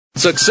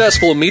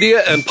Successful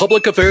media and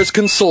public affairs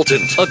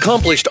consultant,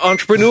 accomplished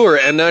entrepreneur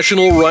and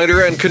national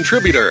writer and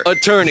contributor,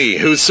 attorney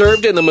who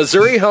served in the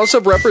Missouri House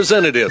of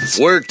Representatives,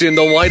 worked in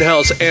the White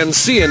House and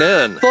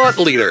CNN, thought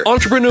leader,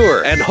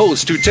 entrepreneur, and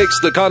host who takes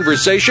the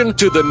conversation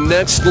to the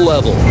next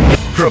level.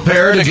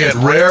 Prepare to get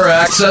rare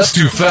access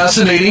to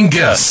fascinating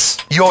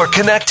guests. You're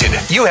connected.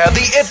 You have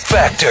the it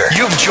factor.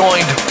 You've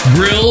joined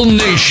Grill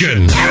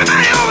Nation.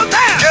 Everybody over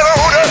there! Get a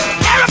hooter!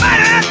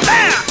 Everybody out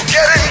there!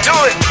 Get into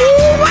it!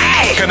 Ooh-wee!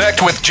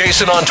 Connect with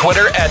Jason on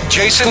Twitter at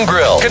Jason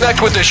Grill.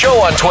 Connect with the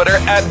show on Twitter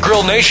at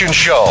Grill Nation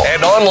Show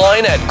and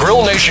online at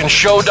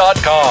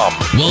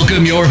grillnationshow.com.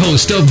 Welcome your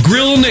host of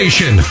Grill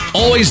Nation,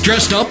 always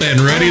dressed up and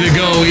ready to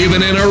go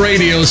even in a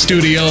radio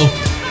studio.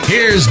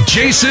 Here's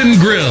Jason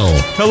Grill.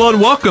 Hello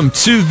and welcome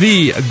to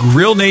the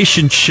Grill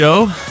Nation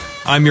Show.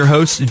 I'm your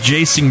host,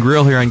 Jason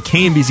Grill, here on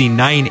KMBZ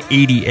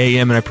 980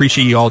 AM, and I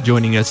appreciate you all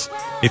joining us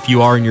if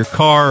you are in your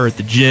car or at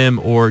the gym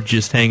or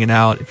just hanging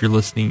out if you're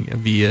listening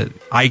via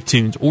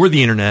iTunes or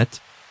the internet.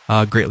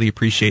 Greatly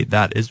appreciate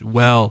that as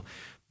well.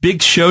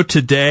 Big show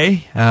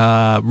today.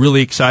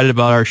 Really excited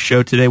about our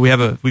show today.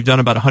 We've done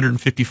about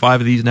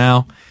 155 of these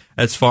now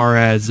as far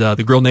as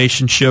the Grill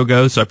Nation show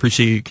goes, so I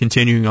appreciate you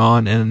continuing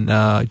on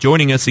and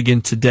joining us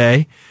again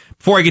today.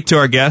 Before I get to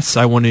our guests,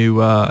 I want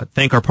to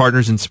thank our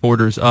partners and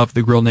supporters of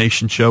the Grill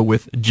Nation show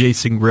with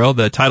Jason Grill.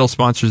 The title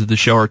sponsors of the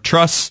show are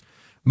Truss,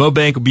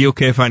 MoBank,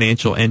 BOK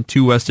Financial, and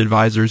Two West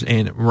Advisors,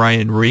 and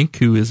Ryan Rink,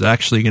 who is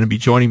actually going to be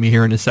joining me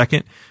here in a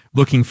second.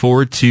 Looking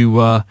forward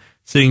to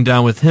sitting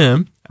down with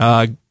him.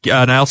 And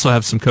I also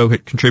have some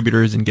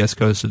co-contributors and guest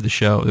hosts of the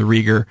show, the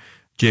Rieger,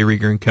 Jay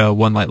Rieger & Co.,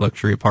 One Light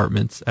Luxury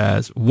Apartments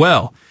as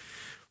well.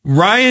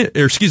 Ryan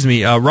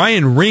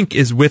Rink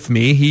is with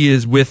me. He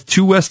is with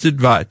Two West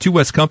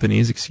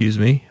Companies, excuse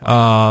me.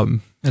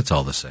 It's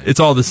all the same. It's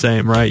all the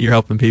same, right? You're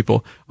helping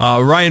people.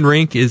 Ryan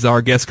Rink is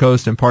our guest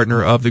host and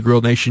partner of the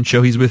Grill Nation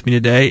show. He's with me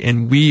today,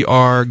 and we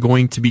are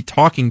going to be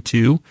talking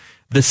to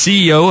the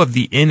CEO of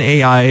the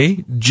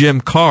NAIA,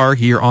 Jim Carr,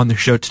 here on the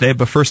show today.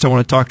 But first, I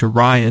want to talk to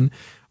Ryan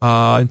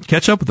and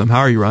catch up with him. How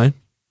are you, Ryan?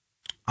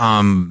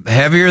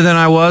 Heavier than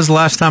I was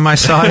last time I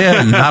saw you,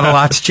 and not a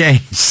lot's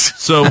changed.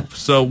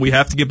 So we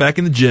have to get back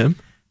in the gym.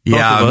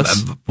 Yeah,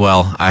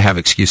 well, I have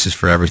excuses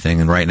for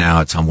everything, and right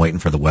now I'm waiting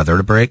for the weather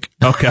to break.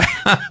 Okay.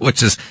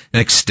 Which is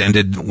an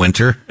extended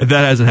winter. That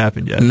hasn't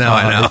happened yet. No,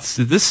 I know.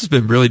 This has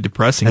been really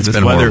depressing, this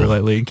weather horrible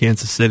lately in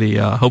Kansas City.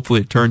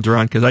 Hopefully it turns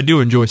around, because I do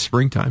enjoy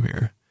springtime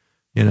here.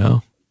 You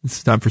know,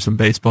 it's time for some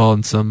baseball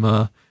and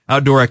some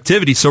outdoor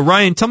activity. So,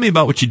 Ryan, tell me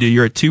about what you do.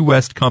 You're at Two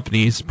West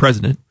Companies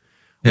president.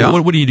 Yeah.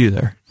 What do you do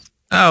there?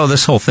 Oh,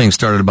 this whole thing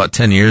started about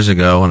 10 years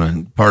ago when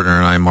a partner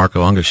and I,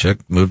 Marco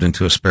Ungashik, moved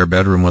into a spare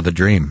bedroom with a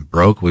dream.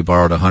 Broke. We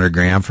borrowed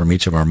 $100,000 from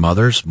each of our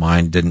mothers.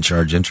 Mine didn't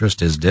charge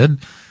interest, his did.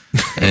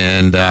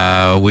 And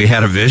we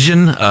had a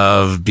vision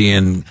of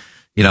being,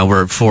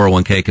 we're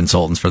 401k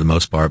consultants for the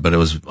most part, but it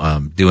was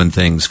doing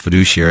things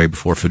fiduciary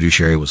before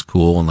fiduciary was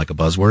cool and like a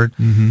buzzword.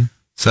 Mm-hmm.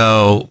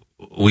 So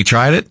we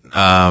tried it.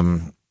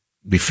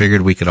 We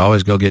figured we could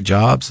always go get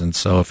jobs. And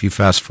so if you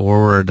fast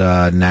forward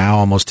now,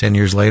 almost 10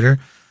 years later,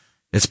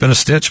 it's been a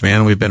stitch,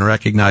 man. We've been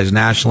recognized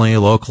nationally,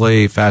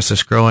 locally,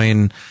 fastest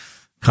growing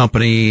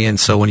company. And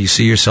so when you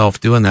see yourself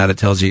doing that, it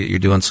tells you you're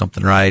doing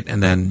something right.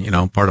 And then,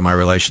 part of my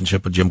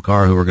relationship with Jim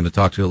Carr, who we're going to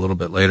talk to a little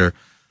bit later,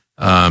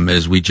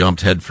 is we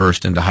jumped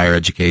headfirst into higher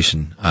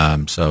education.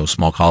 So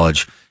small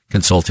college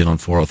consulting on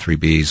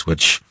 403Bs,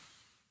 which,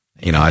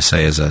 I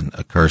say is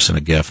a curse and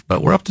a gift,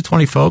 but we're up to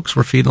 20 folks.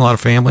 We're feeding a lot of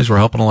families. We're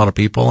helping a lot of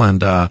people,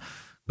 and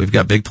we've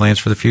got big plans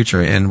for the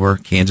future. And we're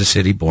Kansas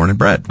City born and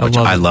bred, which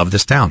I love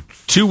this town.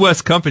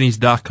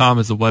 TwoWestCompanies.com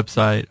is the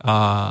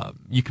website.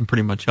 You can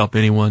pretty much help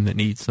anyone that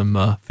needs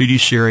some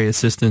fiduciary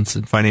assistance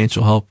and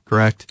financial help,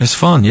 correct? It's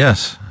fun,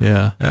 yes.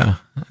 Yeah.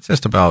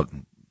 It's about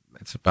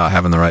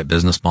having the right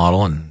business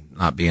model and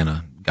not being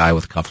a guy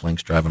with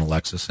cufflinks driving a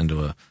Lexus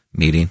into a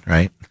meeting,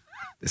 right?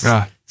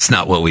 It's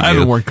not what we do. I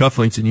haven't worn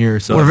cufflinks in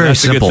years, so we're very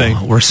simple. A good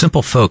thing. We're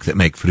simple folk that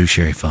make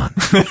fiduciary fun.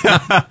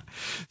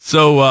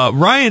 So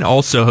Ryan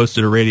also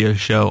hosted a radio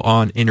show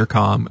on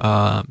Intercom,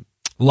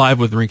 live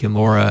with Rink and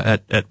Laura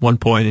at one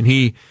point, and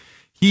he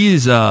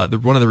is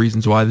one of the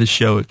reasons why this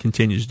show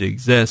continues to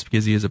exist,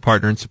 because he is a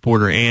partner and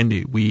supporter, and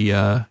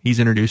he's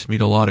introduced me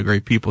to a lot of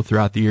great people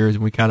throughout the years,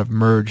 and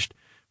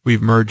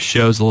we've merged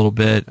shows a little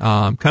bit,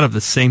 kind of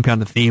the same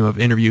kind of theme of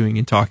interviewing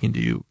and talking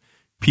to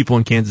people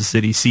in Kansas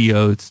City,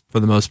 CEOs for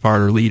the most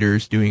part, are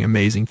leaders doing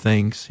amazing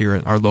things here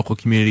in our local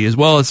community, as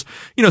well as,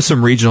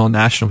 some regional and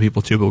national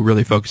people too, but we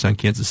really focus on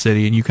Kansas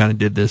City. And you kind of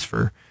did this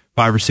for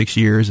 5 or 6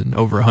 years and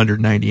over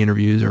 190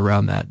 interviews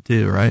around that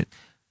too, right?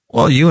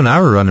 Well, you and I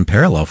were running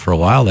parallel for a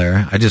while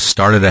there. I just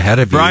started ahead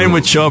of you. Brian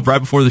would show up right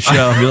before the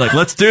show and be like,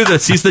 let's do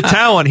this. He's the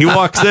talent. He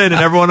walks in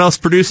and everyone else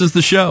produces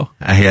the show.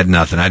 I had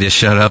nothing. I just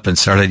showed up and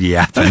started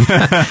yapping.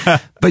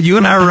 But you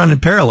and I were running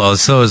parallel.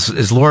 So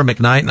is Laura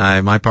McKnight and I,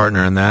 my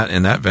partner in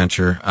that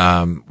venture.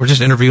 We're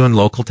just interviewing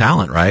local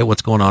talent, right?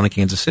 What's going on in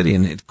Kansas City,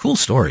 and cool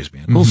stories,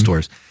 man. Cool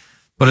stories.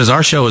 But as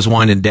our show is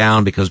winding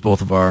down, because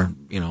both of our,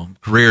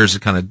 careers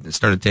kind of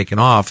started taking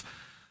off,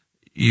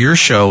 your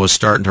show was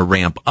starting to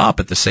ramp up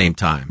at the same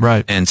time.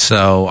 Right. And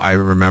so I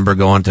remember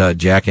going to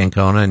Jack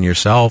Ancona and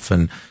yourself,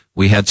 and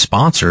we had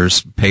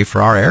sponsors pay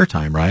for our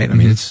airtime, right? I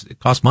mean, it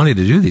costs money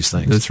to do these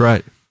things. That's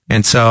right.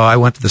 And so I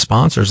went to the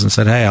sponsors and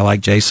said, hey, I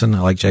like Jason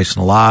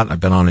a lot. I've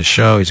been on his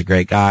show. He's a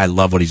great guy. I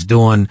love what he's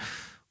doing.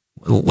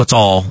 Let's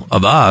all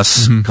of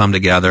us come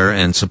together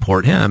and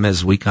support him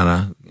as we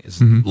kind of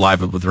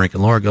Live with Rink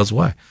and Laura goes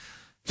away.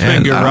 It's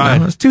been a good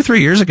ride. It was 2-3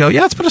 years ago.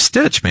 Yeah, it's been a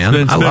stitch, man.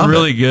 It's been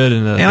really good,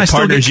 and the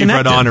partners you've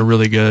brought on are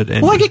really good.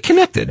 And I get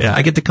connected. Yeah.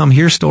 I get to come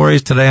hear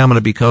stories. Today I'm going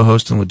to be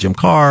co-hosting with Jim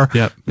Carr,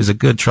 who's a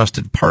good,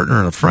 trusted partner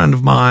and a friend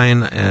of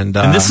mine. And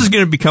this is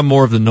going to become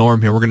more of the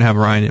norm here. We're going to have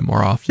Ryan in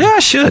more often. Yeah, I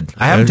should.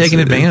 I haven't taken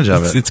advantage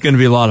of it. It's going to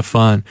be a lot of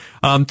fun.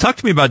 Talk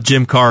to me about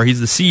Jim Carr.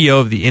 He's the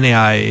CEO of the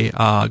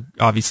NAIA.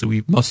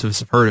 Obviously, most of us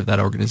have heard of that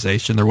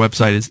organization. Their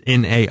website is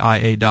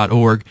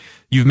naia.org.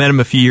 You've met him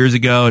a few years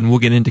ago, and we'll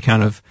get into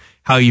kind of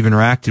how you've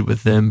interacted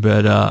with them,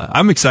 but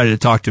I'm excited to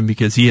talk to him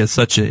because he has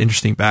such an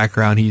interesting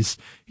background. He's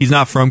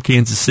not from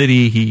Kansas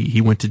City.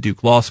 He went to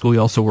Duke Law School. He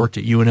also worked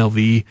at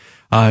UNLV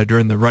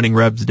during the Running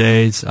Rebs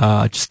days.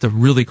 Just a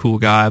really cool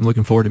guy. I'm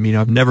looking forward to meeting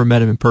him. I've never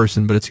met him in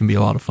person, but it's going to be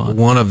a lot of fun.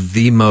 One of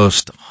the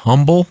most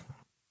humble,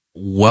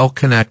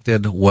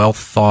 well-connected,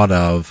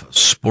 well-thought-of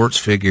sports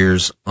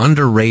figures,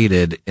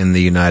 underrated in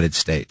the United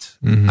States.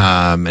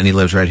 And he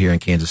lives right here in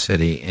Kansas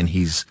City, and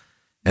he's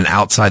an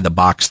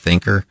outside-the-box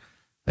thinker.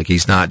 Like,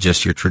 he's not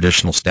just your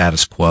traditional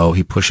status quo.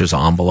 He pushes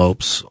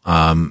envelopes,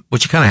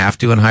 which you kind of have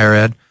to in higher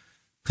ed,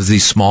 because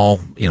these small,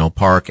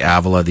 Park,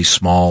 Avila, these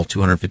small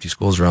 250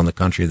 schools around the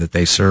country that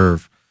they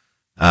serve,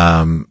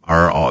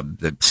 are all,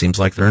 it seems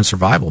like they're in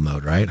survival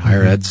mode, right?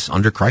 Higher ed's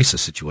under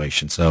crisis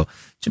situation. So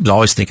Jim's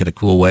always thinking of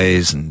cool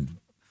ways and,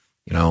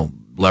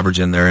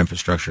 leveraging their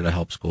infrastructure to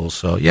help schools.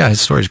 So yeah,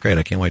 his story's great.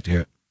 I can't wait to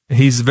hear it.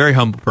 He's a very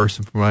humble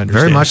person from what I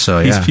understand. Very much so,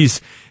 yeah.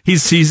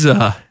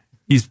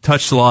 He's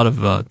touched a lot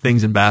of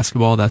things in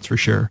basketball, that's for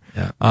sure.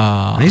 Yeah.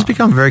 And he's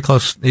become very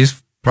close.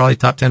 He's probably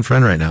top 10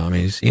 friend right now. I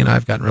mean, he and I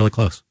have gotten really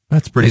close.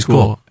 That's pretty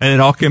cool. And it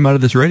all came out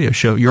of this radio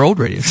show, your old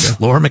radio show.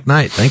 Laura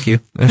McKnight, thank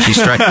you. She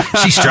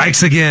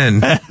strikes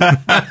again.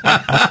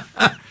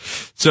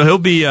 So he'll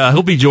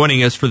be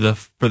joining us for the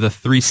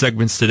 3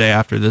 segments today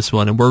after this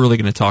one, and we're really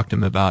going to talk to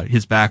him about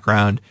his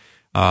background,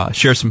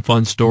 share some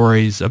fun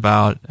stories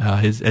about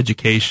his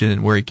education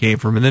and where he came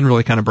from, and then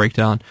really kind of break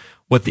down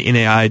what the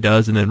NAIA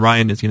does, and then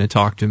Ryan is going to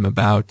talk to him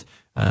about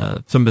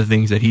some of the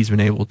things that he's been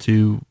able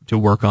to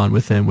work on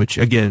with him, which,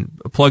 again,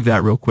 plug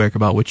that real quick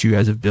about what you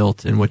guys have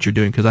built and what you're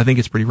doing, because I think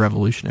it's pretty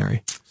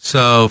revolutionary.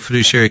 So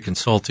fiduciary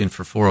consulting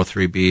for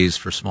 403Bs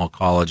for small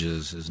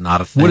colleges is not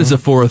a thing. What is a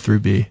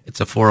 403B? It's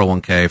a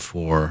 401k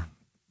for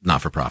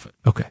not-for-profit.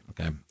 Okay.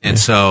 And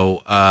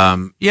so,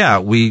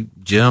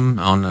 Jim,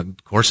 on a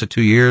course of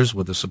 2 years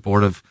with the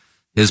support of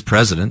his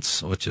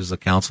presidents, which is a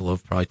council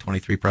of probably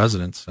 23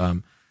 presidents,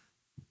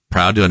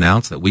 proud to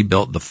announce that we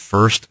built the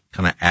first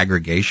kind of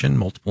aggregation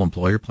multiple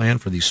employer plan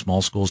for these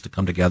small schools to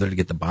come together to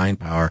get the buying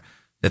power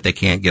that they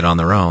can't get on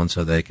their own,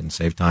 so they can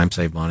save time,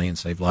 save money, and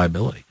save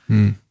liability.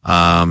 And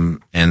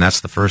that's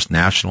the first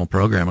national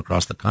program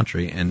across the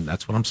country. And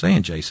that's what I'm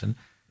saying, Jason.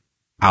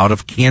 Out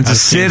of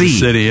Kansas City. Kansas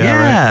City,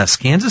 yes,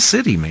 right. Kansas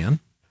City, man.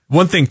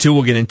 One thing, too,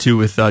 we'll get into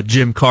with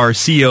Jim Carr,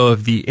 CEO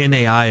of the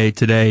NAIA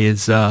today,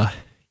 is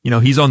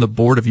he's on the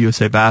board of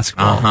USA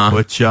Basketball,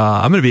 which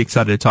I'm going to be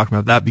excited to talk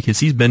about that because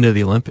he's been to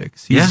the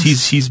Olympics.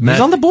 He's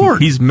on the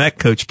board. He's met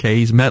Coach K.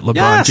 He's met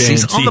LeBron James.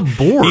 He's on the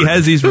board. He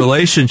has these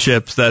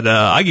relationships that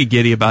I get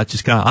giddy about.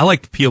 Just kind of, I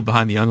like to peel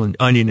behind the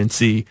onion and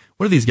see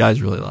what are these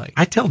guys really like.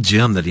 I tell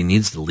Jim that he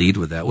needs to lead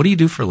with that. What do you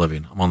do for a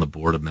living? I'm on the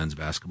board of men's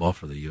basketball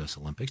for the U.S.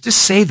 Olympics.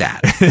 Just say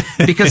that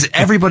because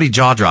everybody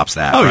jaw drops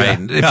that, right?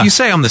 Yeah. If you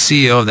say I'm the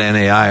CEO of the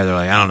NAIA, they're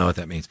like, I don't know what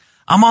that means.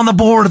 I'm on the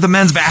board of the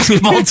men's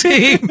basketball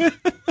team.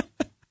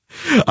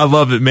 I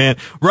love it, man.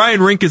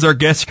 Ryan Rink is our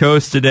guest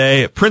host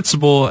today,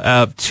 principal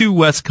of Two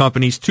West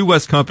Companies,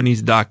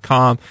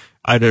 twowestcompanies.com.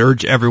 I'd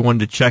urge everyone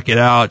to check it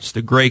out. Just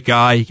a great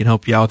guy. He can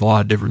help you out with a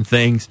lot of different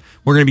things.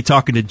 We're going to be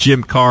talking to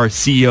Jim Carr,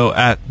 CEO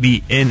at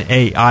the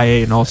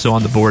NAIA and also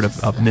on the board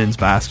of men's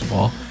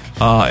basketball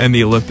and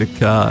the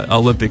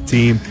Olympic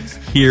team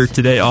here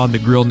today on the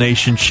Grill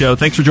Nation Show.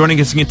 Thanks for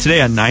joining us again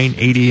today on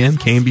 980 AM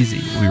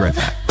KMBZ. We'll be right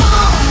back.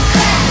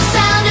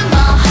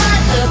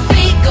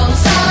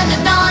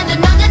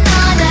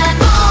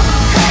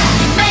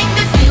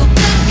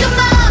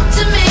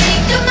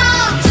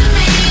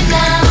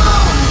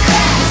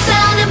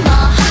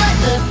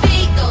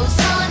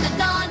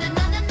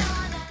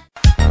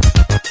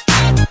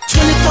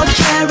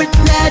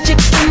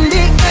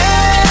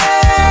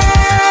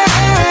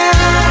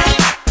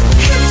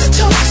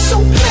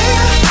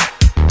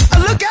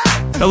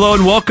 Hello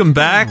and welcome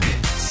back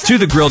to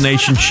the Grill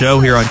Nation Show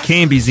here on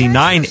KMBZ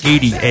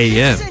 980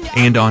 AM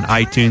and on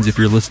iTunes if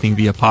you're listening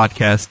via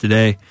podcast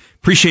today.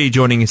 appreciate you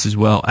joining us as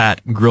well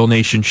at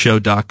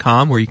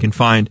grillnationshow.com, where you can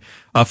find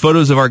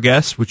photos of our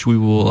guests, which we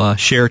will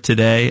share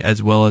today,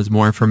 as well as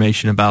more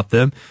information about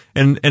them,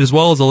 and as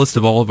well as a list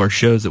of all of our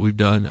shows that we've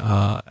done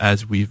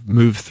as we've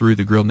moved through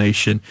the Grill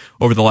Nation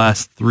over the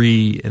last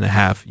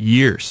 3.5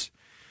 years.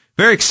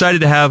 Very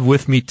excited to have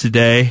with me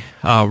today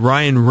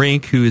Ryan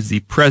Rink, who is the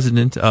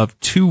president of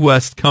Two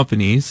West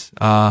Companies.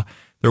 Their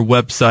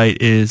website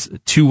is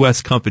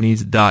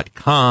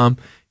twowestcompanies.com.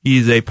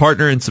 He's a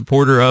partner and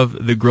supporter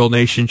of the Grill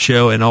Nation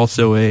show and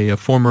also a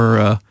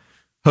former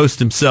host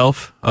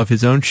himself of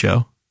his own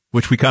show,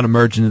 which we kind of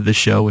merged into this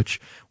show,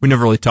 which we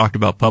never really talked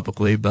about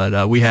publicly,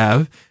 but we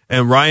have.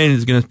 And Ryan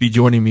is going to be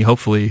joining me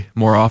hopefully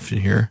more often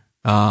here.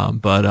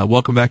 But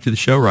welcome back to the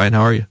show, Ryan.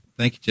 How are you?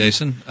 Thank you,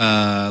 Jason.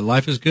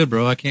 Life is good,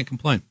 bro. I can't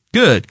complain.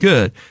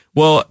 Good.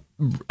 Well,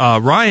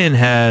 Ryan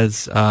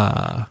has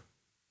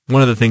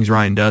one of the things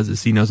Ryan does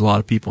is he knows a lot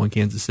of people in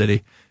Kansas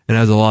City and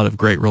has a lot of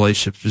great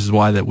relationships, which is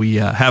why that we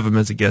have him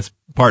as a guest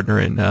partner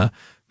and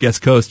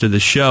guest host of the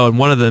show. And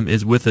one of them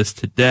is with us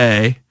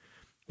today.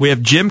 We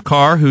have Jim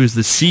Carr, who is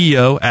the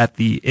CEO at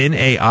the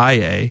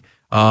NAIA.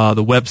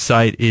 The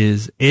website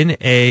is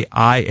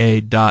naia.org,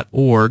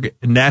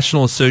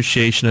 National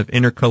Association of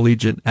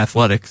Intercollegiate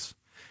Athletics.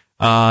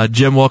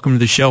 Jim, welcome to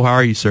the show. How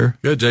are you, sir?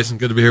 Good, Jason.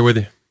 Good to be here with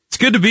you. It's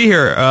good to be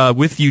here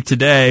with you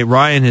today.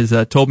 Ryan has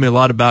told me a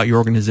lot about your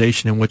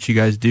organization and what you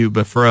guys do,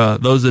 but for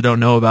those that don't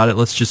know about it,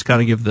 let's just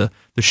kind of give the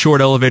short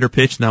elevator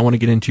pitch, and I want to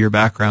get into your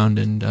background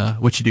and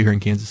what you do here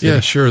in Kansas City. Yeah,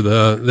 sure.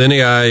 The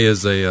NAIA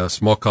is a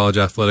small college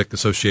athletic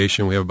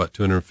association. We have about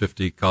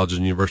 250 colleges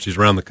and universities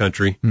around the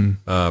country,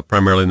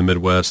 primarily in the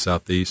Midwest,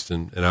 Southeast,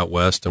 and out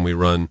West, and we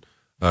run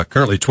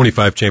currently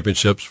 25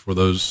 championships for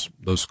those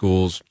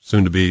schools,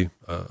 soon to be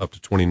up to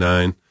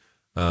 29.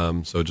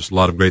 So just a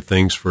lot of great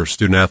things for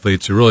student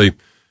athletes who really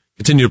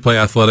continue to play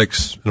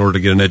athletics in order to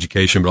get an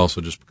education, but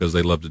also just because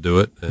they love to do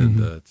it.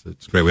 And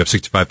it's great. We have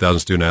 65,000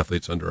 student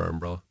athletes under our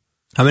umbrella.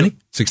 How many?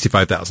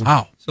 65,000.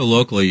 Wow. So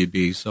locally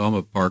I'm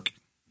a Park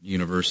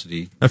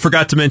University. I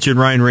forgot to mention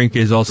Ryan Rink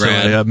is also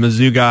a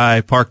Mizzou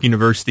guy, Park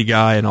University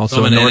guy, and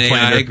also I'm a an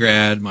Northlander. NAIA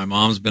grad. My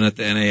mom's been at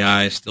the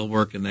NAIA, still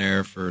working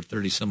there for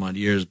 30-some-odd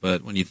years.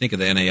 But when you think of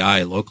the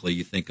NAIA locally,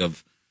 you think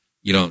of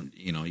you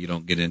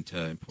don't get into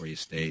Emporia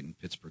State and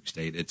Pittsburgh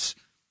State. It's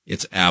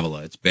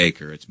Avila, it's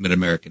Baker, it's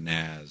Mid-American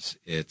NAS,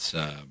 it's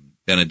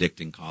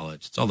Benedictine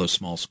College. It's all those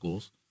small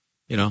schools.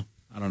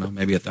 I don't know,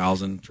 maybe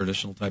 1,000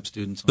 traditional type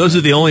students. Those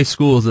are the only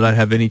schools that I'd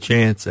have any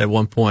chance at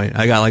one point.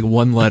 I got like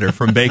one letter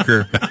from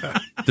Baker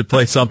to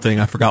play something.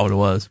 I forgot what it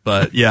was,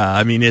 but yeah,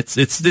 I mean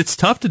it's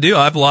tough to do.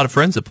 I have a lot of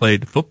friends that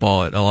played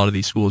football at a lot of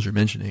these schools you're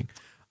mentioning.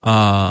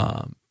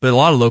 But a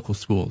lot of local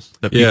schools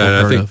that people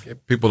have heard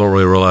of. People don't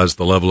really realize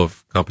the level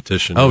of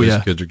competition.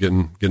 These kids are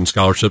getting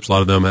scholarships. A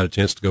lot of them had a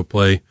chance to go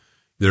play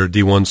either a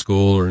D1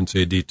 school or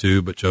NCAA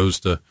D2, but chose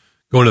to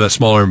go into that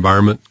smaller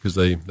environment because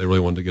they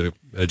really wanted to get an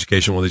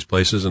education in one of these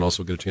places and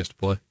also get a chance to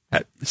play.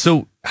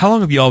 So how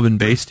long have you all been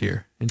based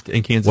here in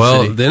Kansas City?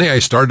 Well, the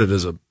NAIA started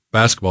as a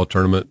basketball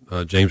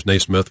tournament. James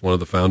Naismith, one of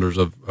the founders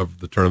of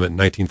the tournament, in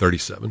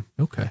 1937.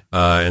 Okay.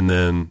 And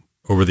then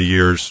over the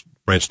years,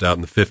 branched out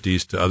in the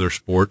 50s to other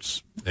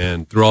sports,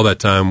 and through all that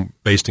time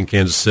based in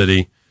Kansas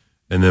City,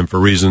 and then for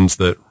reasons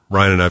that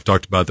Ryan and I have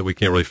talked about that we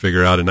can't really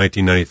figure out, in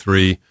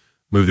 1993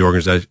 moved the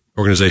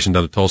organization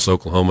down to Tulsa,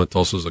 Oklahoma.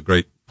 Tulsa's a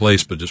great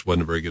place, but just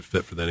wasn't a very good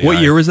fit for the NAIA.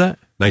 What year was that?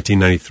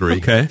 1993.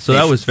 Okay, so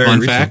that was very fun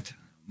recent. fact,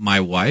 my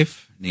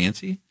wife,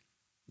 Nancy,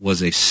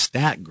 was a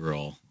stat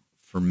girl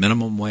for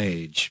minimum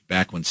wage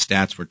back when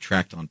stats were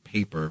tracked on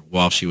paper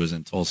while she was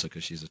in Tulsa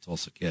because she's a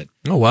Tulsa kid.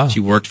 Oh, wow.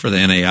 She worked for the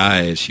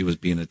NAIA as she was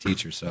being a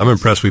teacher. So I'm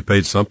impressed we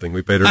paid something.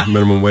 We paid her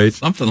minimum wage.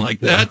 Something like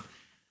that.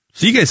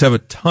 So you guys have a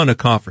ton of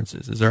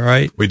conferences, is that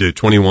right? We do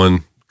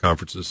 21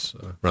 conferences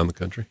around the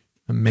country.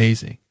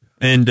 Amazing.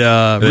 And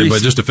but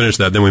just to finish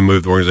that, then we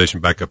moved the organization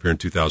back up here in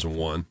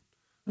 2001.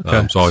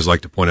 Okay. So I always like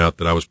to point out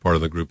that I was part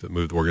of the group that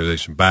moved the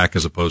organization back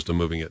as opposed to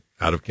moving it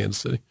out of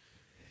Kansas City.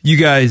 You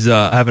guys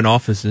have an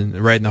office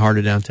right in the heart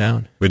of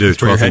downtown. We do,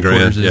 12th and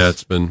Grand. Yeah,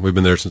 we've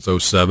been there since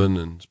 2007,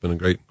 and it's been a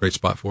great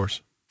spot for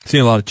us. Seen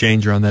a lot of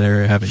change around that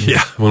area, haven't you?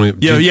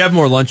 Yeah. You have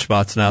more lunch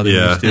spots now than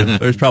you used to.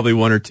 There's probably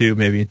one or two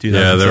maybe in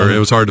 2007. Yeah, it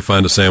was hard to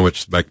find a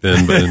sandwich back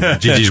then, but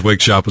Gigi's Wig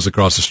Shop was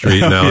across the street.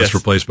 Now it's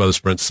replaced by the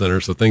Sprint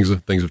Center, so things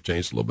have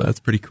changed a little bit. That's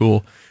pretty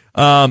cool.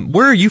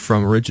 Where are you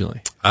from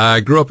originally? I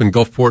grew up in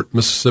Gulfport,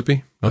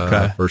 Mississippi.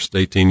 Okay. First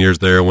 18 years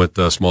there, went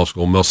to small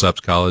school,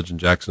 Millsaps College in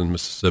Jackson,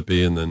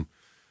 Mississippi, and then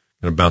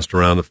kind of bounced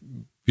around a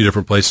few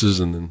different places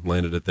and then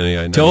landed at the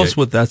NAIA. Tell us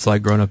what that's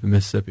like growing up in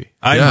Mississippi.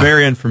 I'm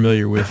very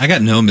unfamiliar with. I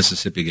got no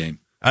Mississippi game.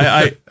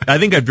 I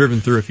think I've driven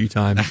through a few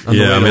times.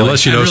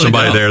 Unless you know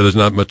somebody there, there's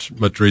not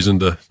much reason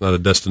to. It's not a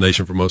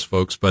destination for most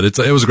folks, but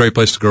it was a great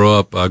place to grow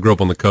up. I grew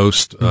up on the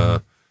coast.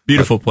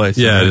 Beautiful place.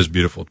 Yeah, it is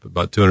beautiful.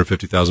 About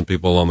 250,000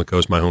 people along the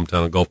coast. My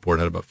hometown of Gulfport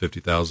had about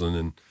 50,000,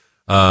 and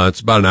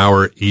it's about an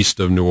hour east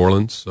of New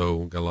Orleans, so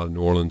got a lot of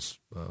New Orleans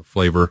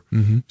flavor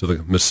to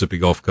the Mississippi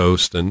Gulf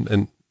Coast,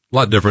 and a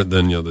lot different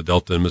than the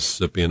Delta in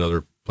Mississippi and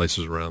other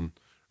places around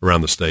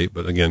around the state.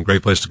 But again,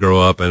 great place to grow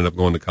up. I ended up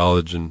going to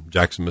college in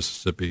Jackson,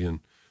 Mississippi, and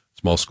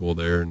small school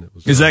there. And it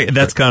was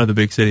that's kind of the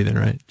big city then,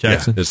 right?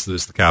 Jackson. Yeah,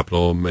 it's the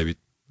capital. Maybe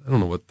I don't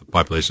know what the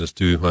population is,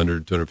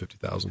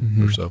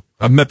 250,000 or so.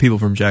 I've met people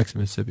from Jackson,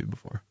 Mississippi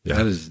before. Yeah.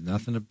 That is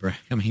nothing to brag.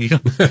 I mean,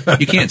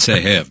 you can't say,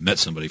 "Hey, I've met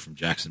somebody from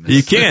Jackson, You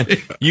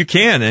Mississippi." you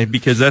can,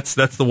 because that's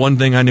the one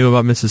thing I knew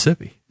about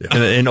Mississippi,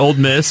 and Ole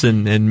Miss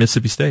and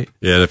Mississippi State.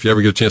 Yeah, and if you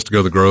ever get a chance to go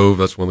to the Grove,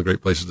 that's one of the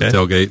great places to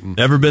tailgate. And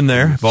Never been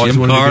there. I've always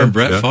Jim wanted to Carr go. and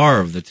Brett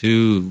Favre, the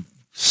two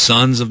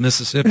sons of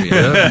Mississippi.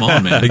 Come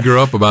on, man. they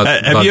grew up about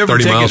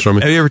 30 miles from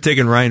me. Have you ever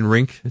taken Ryan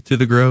Rink to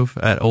the Grove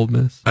at Ole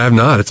Miss? I have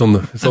not. It's on the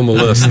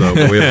list though.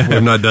 But we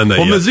have not done that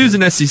Well, yet. Mizzou's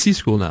an SEC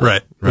school now,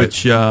 Right.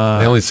 Which they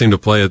only seem to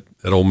play at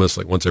Ole Miss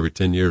like once every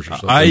 10 years or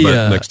something.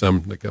 But next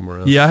time they come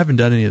around. Yeah, I haven't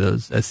done any of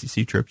those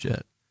SEC trips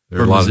yet. There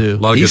are a lot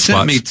of He good sent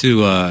spots. me to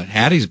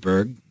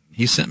Hattiesburg.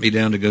 He sent me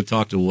down to go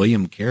talk to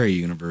William Carey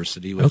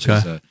University, which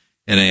is a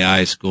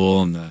NAI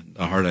school in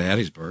the heart of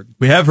Hattiesburg.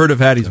 We have heard of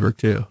Hattiesburg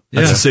too.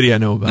 That's a city I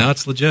know about. No,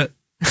 it's legit.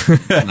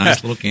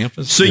 Nice little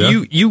campus. So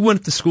you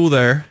went to school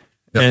there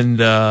and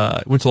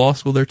went to law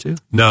school there too?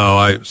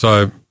 No,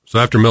 so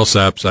after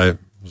Millsaps, I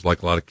was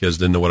like a lot of kids,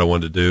 didn't know what I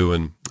wanted to do,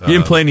 and You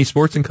didn't play any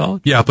sports in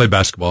college? Yeah, I played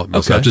basketball at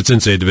Millsaps. Okay. It's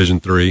NCAA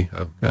Division III.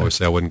 I always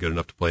say I wasn't good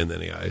enough to play in the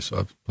NAIA, so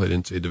I played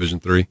NCAA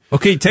Division III.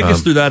 Okay, take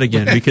us through that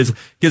again, because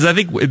I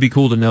think it'd be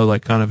cool to know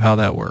like kind of how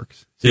that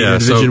works. So you got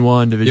Division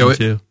I, Division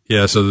II.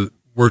 Yeah, so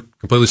we're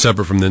completely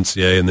separate from the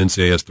NCAA, and the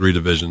NCAA has 3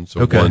 divisions,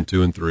 so 1,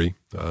 2, and 3.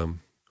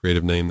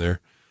 Creative name there.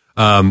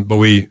 But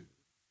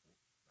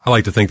I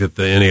like to think that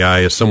the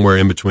NAIA is somewhere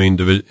in between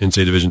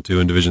NCAA Division II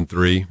and Division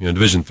III.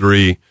 Division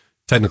III,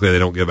 technically they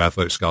don't give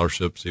athletic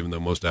scholarships, even though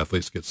most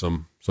athletes get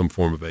some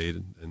form of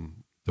aid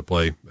and to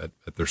play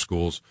at their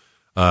schools.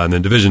 And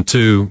then Division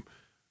II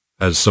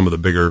has some of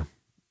a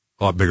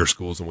lot bigger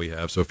schools than we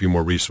have, so a few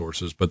more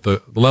resources. But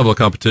the level of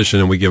competition,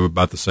 and we give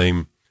about the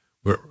same.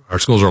 Our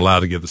schools are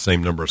allowed to give the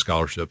same number of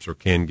scholarships, or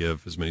can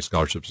give as many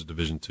scholarships as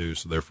Division II.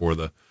 So therefore,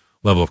 the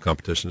level of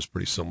competition is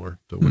pretty similar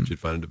to what you'd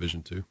find in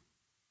Division II.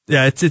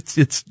 Yeah,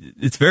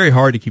 it's very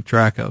hard to keep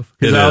track of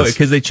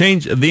because they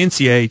change. The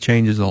NCAA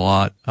changes a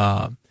lot.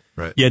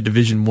 Right. Yeah,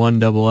 Division I,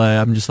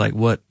 AA. I'm just like,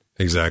 what?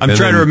 Exactly. I'm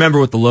trying to remember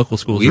what the local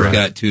schools are. We've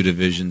got 2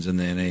 divisions in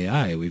the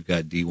NAIA. We've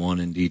got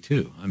D1 and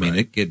D2. I mean,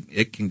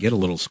 it can get a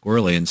little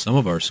squirrely, and some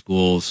of our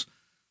schools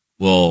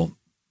will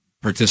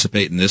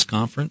participate in this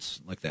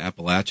conference, like the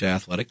Appalachia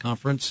Athletic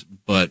Conference,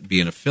 but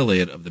be an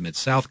affiliate of the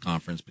Mid-South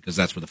Conference because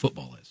that's where the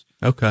football is.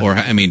 Okay. Or,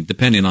 I mean,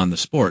 depending on the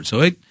sport.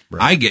 So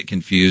I get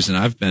confused, and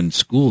I've been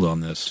schooled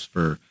on this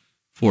for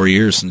 4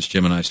 years since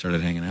Jim and I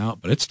started hanging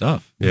out, but it's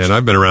tough. Yeah, and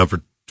I've been around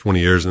for 20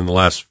 years, and in the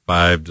last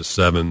 5 to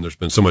 7, there's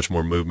been so much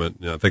more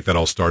movement. I think that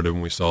all started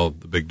when we saw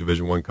the big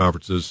Division I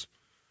conferences.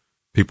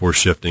 People were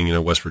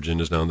shifting. West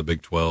Virginia's now in the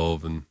Big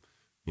 12, and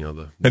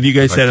Have you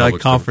guys had like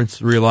conference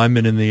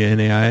realignment in the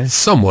NAIA?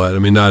 Somewhat. I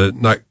mean,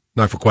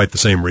 not for quite the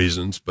same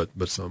reasons, but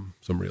some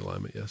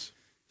realignment, yes.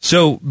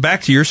 So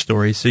back to your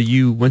story. So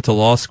you went to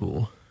law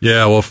school.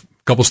 Yeah, well,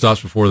 a couple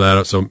stops before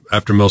that. So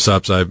after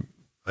Millsaps,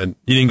 you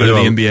didn't go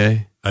to the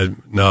NBA.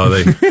 No,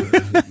 they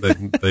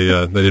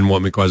didn't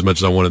want me quite as much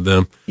as I wanted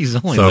them. He's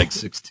only like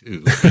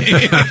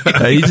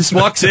 6'2". He just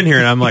walks in here,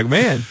 and I'm like,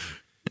 man,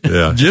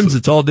 yeah, Jim's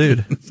a tall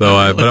dude. So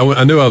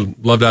I knew I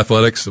loved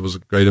athletics. It was a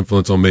great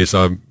influence on me.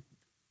 So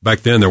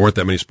back then there weren't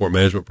that many sport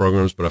management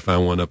programs, but I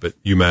found one up at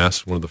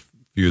UMass, one of the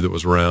few that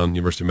was around,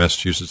 University of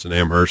Massachusetts in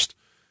Amherst.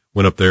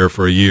 Went up there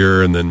for a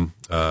year, and then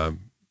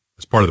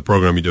as part of the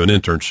program, you do an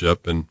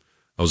internship, and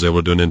I was able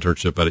to do an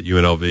internship out at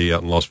UNLV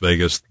out in Las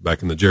Vegas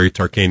back in the Jerry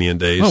Tarkanian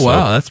days. Oh,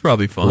 wow, that's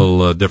probably fun. A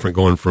little different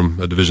going from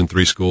a Division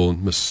III school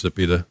in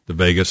Mississippi to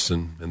Vegas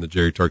and the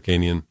Jerry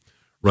Tarkanian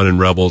running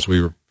Rebels.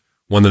 We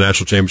won the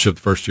national championship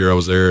the first year I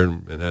was there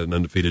and had an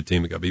undefeated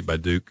team that got beat by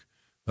Duke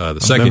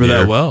the second year.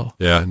 Remember that well.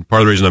 Yeah, and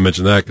part of the reason I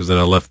mentioned that because then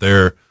I left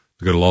there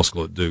to go to law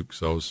school at Duke,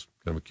 so I was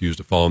kind of accused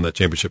of following that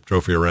championship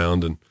trophy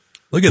around. And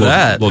look at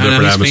that. A little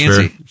different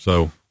atmosphere. Fancy.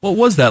 So what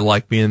was that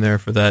like being there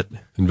for that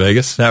in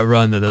Vegas? That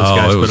run that those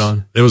guys put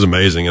on? It was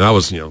amazing, and I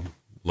was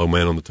low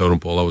man on the totem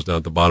pole. I was down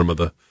at the bottom of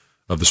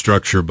the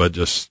structure, but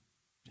just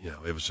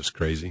it was just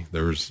crazy.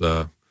 There was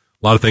a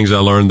lot of things I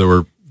learned. There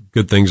were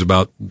good things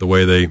about the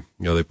way they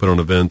put on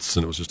events,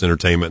 and it was just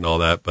entertainment and all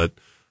that. But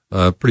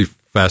pretty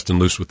fast and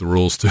loose with the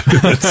rules too.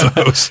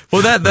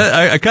 Well,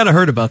 I kind of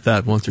heard about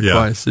that once or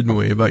twice, didn't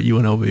we? About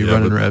UNLV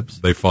running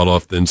Rebs. They fought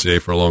off the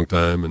NCAA for a long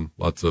time, and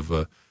lots of.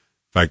 In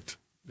fact,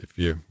 if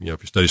you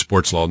study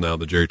sports law now,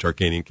 the Jerry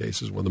Tarkanian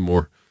case is one of the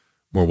more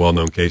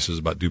well-known cases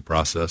about due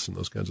process and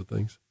those kinds of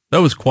things. That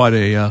was quite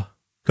a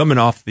coming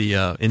off the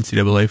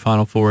NCAA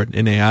Final Four at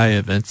NAIA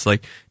events.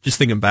 Like just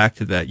thinking back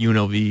to that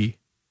UNLV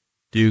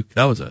Duke,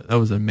 that was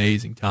an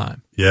amazing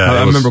time. Yeah,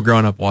 I remember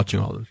growing up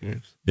watching all those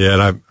games. Yeah,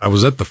 and I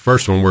was at the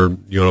first one where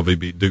UNLV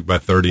beat Duke by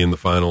 30 in the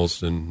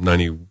finals in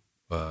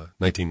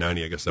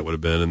 1990, I guess that would have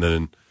been, and then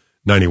in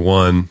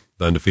 91,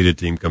 the undefeated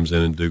team comes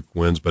in and Duke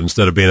wins. But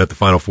instead of being at the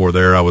Final Four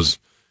there, I was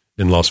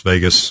in Las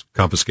Vegas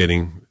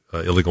confiscating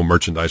illegal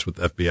merchandise with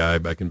the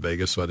FBI back in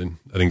Vegas, so I didn't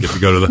get to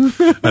go to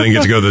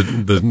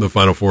the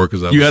Final Four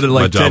because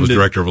my job was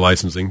director of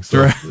licensing.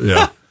 So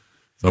yeah,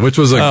 so which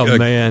was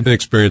an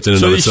experience in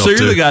and of itself. So you're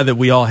too. the guy that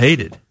we all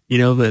hated.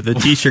 The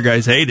T-shirt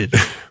guys hated.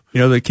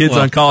 The kids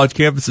on college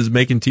campuses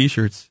making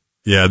T-shirts.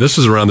 Yeah, this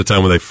was around the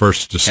time when they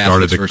first just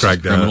started to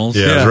crack down. Criminals.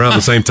 Yeah, it was around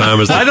the same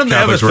time as the I don't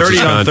have a Catholics versus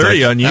 30 on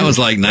 30 on you. That was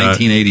like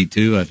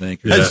 1982, I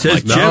think. Yeah.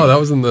 That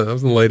was in the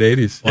late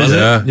 80s. Was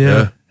it?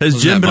 Yeah.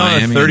 Has Jim been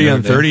on a 30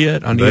 on 30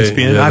 yet on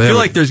ESPN? I feel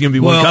like there's going to be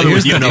one coming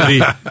with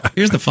UNLV.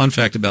 Here's the fun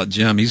fact about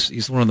Jim.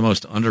 He's one of the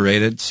most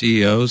underrated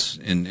CEOs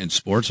in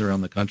sports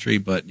around the country,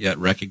 but yet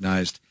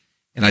recognized.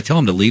 And I tell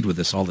him to lead with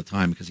this all the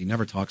time because he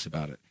never talks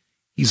about it.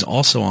 He's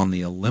also on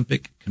the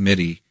Olympic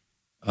committee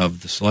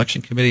of the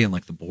selection committee and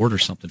like the board or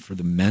something for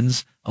the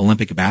men's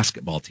Olympic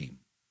basketball team.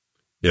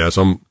 Yeah,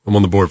 so I'm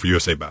on the board for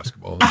USA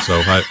Basketball.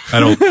 So I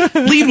don't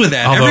lead with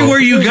that everywhere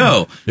you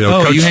go.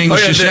 Coach, you hang with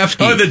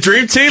Krzyzewski. The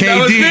dream team. KD.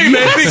 That was me,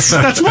 baby.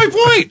 That's my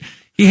point.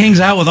 He hangs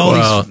out with all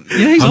these.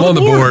 Yeah, he's I'm on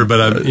the board,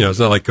 but it's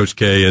not like Coach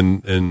K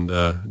and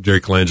Jerry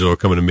Colangelo are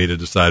coming to me to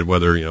decide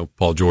whether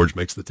Paul George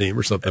makes the team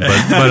or something.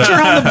 But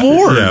you're on the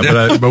board.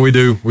 Yeah, but we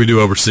do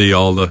oversee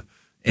all the.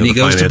 And he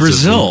goes to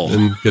Brazil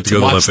and get to go to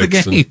the watch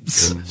Olympics. The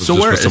games. And so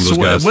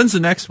when's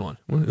the next one?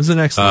 When's the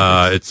next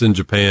one? It's in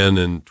Japan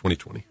in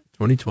 2020.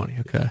 2020.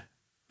 Okay.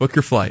 Book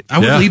your flight. I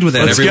would lead with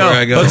that everywhere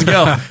I go. Let's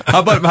go.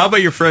 How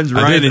about your friends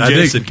Ryan and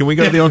Jason? Can we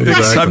go to the Olympics?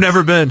 Exactly. I've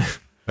never been.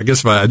 I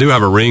guess I do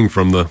have a ring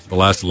from the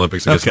last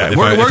Olympics. I guess okay, if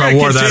we're I going to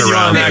wore continue that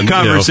around, on that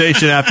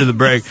conversation after the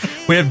break.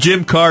 We have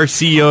Jim Carr,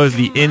 CEO of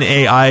the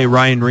NAI,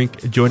 Ryan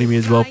Rink joining me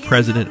as well,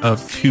 president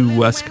of Two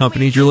West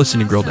Companies. You're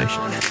listening to Grill Nation.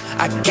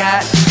 I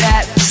got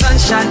that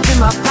sunshine in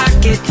my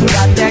pocket,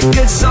 got that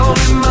good soul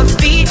in my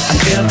feet. I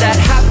feel that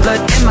hot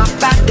blood in my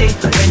body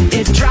when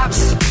it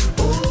drops.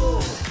 Ooh.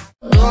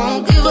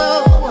 Don't give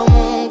up, I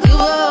won't give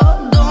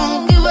up,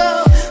 don't give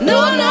up, no,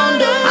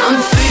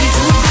 I'm free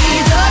to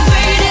be the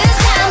greatest,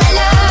 I'm a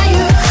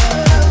liar.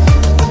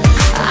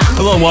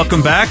 Hello and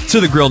welcome back to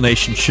the Grill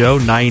Nation Show,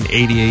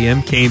 980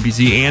 a.m.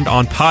 KMBZ and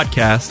on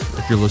podcast.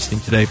 If you're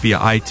listening today via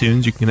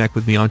iTunes, you can connect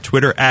with me on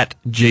Twitter at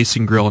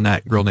Jason Grill and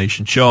at Grill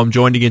Nation Show. I'm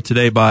joined again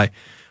today by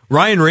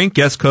Ryan Rink,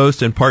 guest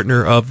host and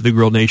partner of the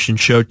Grill Nation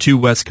Show, Two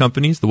West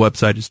Companies. The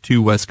website is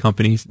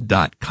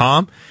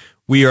twowestcompanies.com.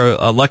 We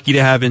are lucky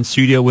to have in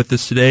studio with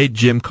us today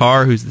Jim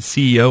Carr, who's the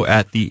CEO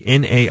at the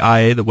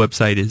NAIA. The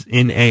website is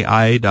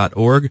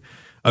naia.org.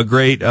 A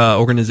great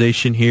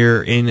organization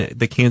here in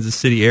the Kansas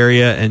City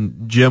area.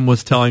 And Jim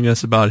was telling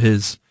us about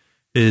his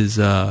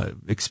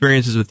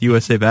experiences with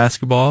USA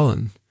Basketball,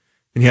 and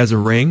he has a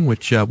ring.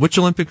 Which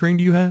Olympic ring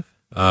do you have?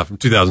 From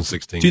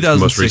 2016. 2016.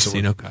 Most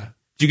recently. Okay.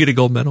 Did you get a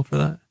gold medal for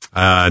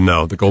that?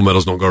 No, the gold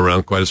medals don't go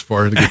around quite as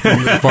far enough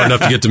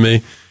to get to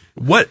me.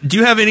 What do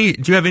you have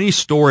any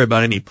story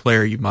about any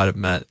player you might have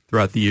met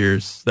throughout the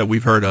years that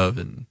we've heard of,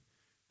 and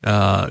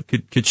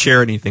could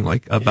share anything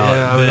like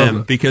about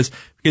them? Because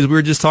we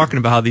were just talking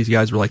about how these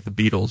guys were like the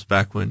Beatles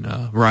back when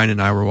Ryan and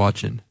I were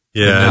watching.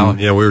 Yeah,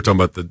 we were talking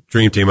about the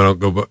Dream Team. I don't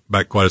go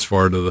back quite as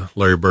far to the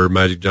Larry Bird,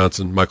 Magic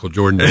Johnson, Michael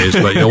Jordan days,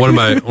 but one of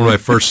my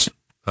first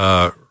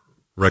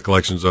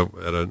recollections of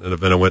at an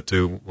event I went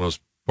to when I was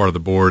part of the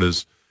board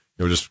is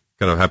just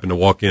kind of happened to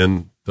walk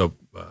in the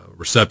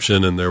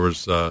reception, and there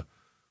was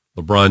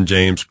LeBron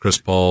James, Chris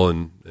Paul,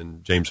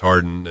 and James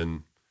Harden,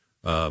 and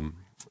I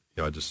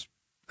just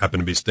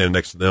happened to be standing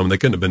next to them. They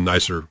couldn't have been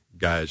nicer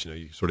guys.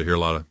 You sort of hear a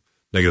lot of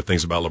negative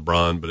things about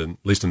LeBron, but at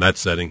least in that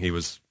setting, he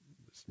was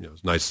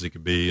as nice as he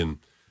could be, and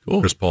cool.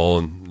 Chris Paul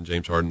and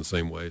James Harden the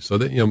same way. So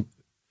that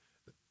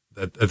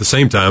at the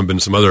same time, been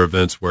some other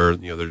events where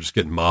they're just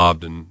getting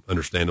mobbed, and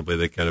understandably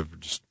they kind of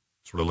just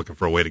sort of looking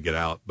for a way to get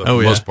out. But for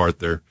the most part,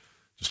 they're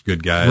just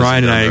good guys.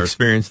 Ryan and I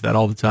experience that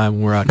all the time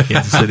when we're out in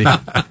Kansas City.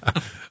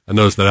 I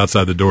noticed that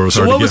outside the door was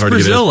hard to get in. What was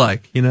Brazil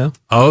like?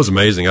 Oh, it was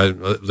amazing. I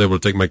was able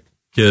to take my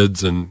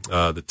kids, and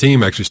the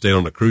team actually stayed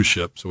on a cruise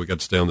ship, so we got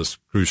to stay on this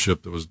cruise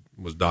ship that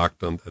was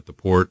docked at the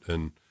port.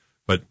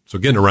 But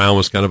getting around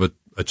was kind of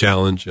a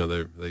challenge.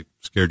 They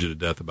scared you to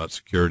death about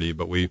security,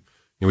 but we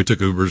took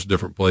Ubers to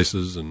different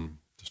places and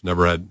just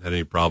never had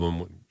any problem.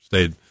 We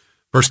stayed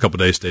first couple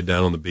of days, stayed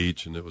down on the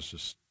beach, and it was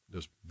just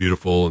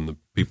beautiful, and the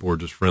people were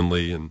just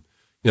friendly. And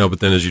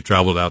but then as you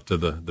traveled out to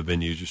the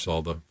venues, you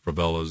saw the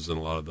favelas and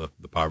a lot of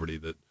the poverty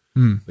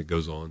that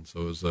goes on.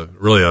 So it was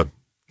really a kind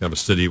of a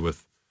city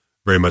with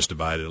very much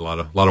divided, a lot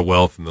of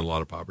wealth and then a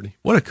lot of poverty.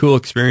 What a cool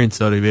experience,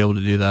 though, to be able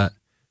to do that.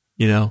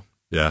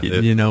 Yeah,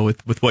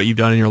 with what you've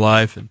done in your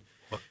life, and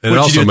it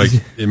also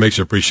makes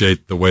you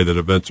appreciate the way that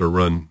events are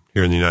run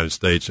here in the United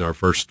States. And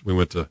we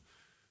went to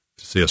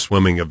see a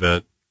swimming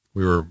event.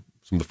 We were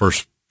some of the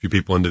first few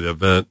people into the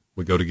event.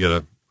 We go to get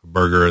a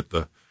burger at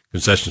the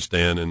concession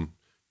stand, and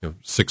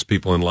six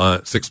people in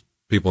line,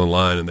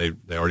 and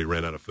they already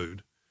ran out of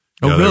food.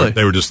 Really?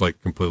 They were just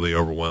like completely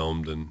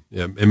overwhelmed, and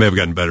it may have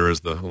gotten better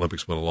as the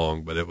Olympics went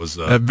along, but it was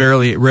that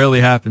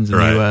rarely happens in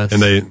the U.S.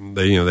 And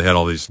they had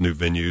all these new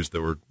venues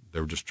that they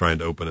were just trying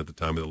to open at the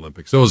time of the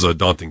Olympics. So it was a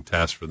daunting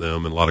task for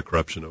them, and a lot of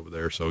corruption over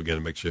there. So again,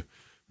 it makes you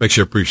makes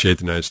you appreciate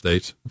the United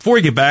States. Before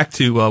we get back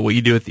to what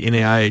you do at the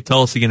NAIA,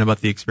 tell us again about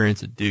the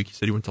experience at Duke. You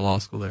said you went to law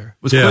school there.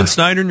 Was Quinn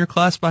Snyder in your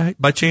class by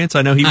chance?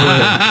 I know he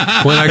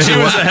was. Quinn actually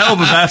was a hell of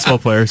a basketball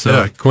player. So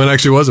yeah, Quinn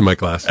actually was in my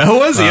class. Oh,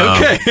 was he?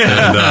 Okay.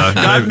 And,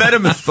 I've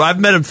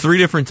met him 3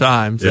 different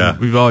times. Yeah.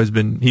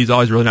 And he's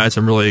always really nice.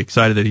 I'm really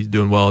excited that he's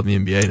doing well in the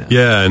NBA now.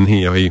 Yeah, and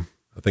he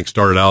I think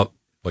started out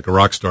like a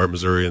rock star at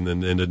Missouri and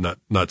then ended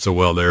not so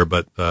well there.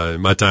 But in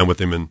my time with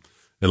him in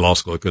law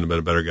school, I couldn't have been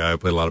a better guy. I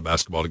played a lot of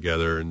basketball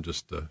together and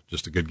just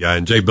a good guy.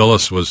 And Jay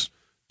Billis was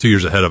 2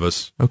 years ahead of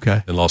us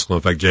in law school.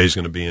 In fact, Jay's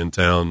going to be in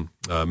town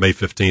May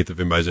 15th. If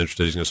anybody's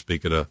interested, he's going to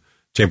speak at a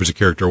Champions of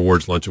Character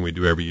Awards luncheon we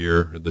do every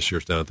year. This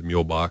year's down at the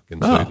Mulebach.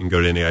 And so you can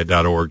go to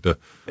NAI.org to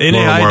learn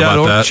more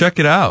about that. Check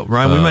it out.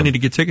 Ryan, we might need to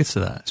get tickets to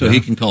that. So he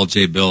can call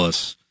Jay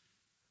Billis,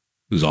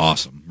 who's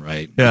awesome,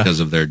 right? Yeah. Because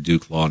of their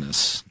Duke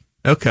lawness.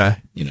 Okay.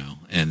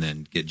 And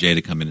then get Jay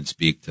to come in and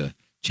speak to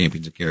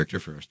Champions of Character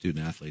for our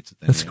student athletes.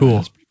 That's cool.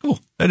 That's pretty cool.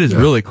 That is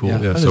really cool.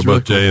 Yeah, so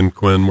both Jay and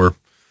Quinn were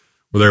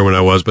there when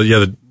I was. But yeah,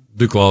 the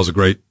Duke Law is a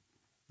great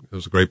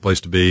place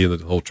to be.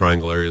 The whole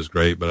Triangle area is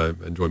great. But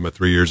I enjoyed my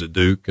 3 years at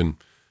Duke and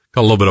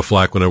got a little bit of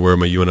flack when I wear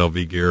my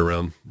UNLV gear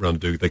around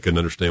Duke. They couldn't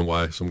understand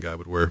why some guy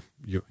would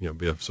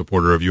be a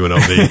supporter of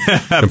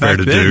UNLV compared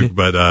to Duke.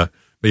 But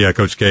yeah,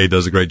 Coach K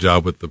does a great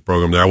job with the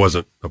program there. I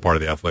wasn't a part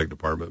of the athletic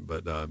department,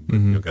 but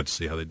got to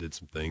see how they did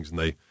some things, and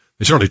they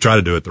certainly try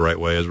to do it the right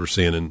way, as we're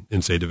seeing in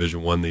NCAA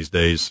Division I these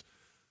days.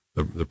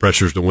 The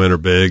pressures to win are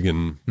big,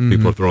 and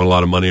people are throwing a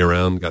lot of money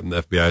around, gotten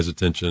the FBI's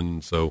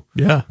attention. So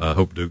I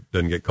hope Duke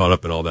doesn't get caught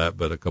up in all that.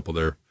 But a couple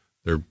of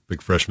their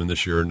big freshmen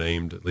this year are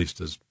named at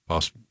least as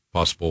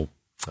possible.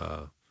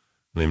 I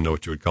don't even know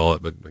what you would call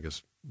it, but I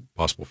guess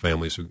possible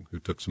families who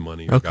took some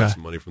money or got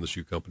some money from the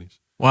shoe companies.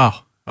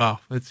 Wow.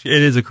 It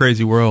is a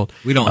crazy world.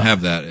 We don't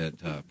have that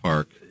at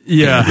Park.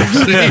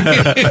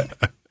 Yeah.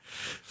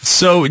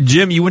 So,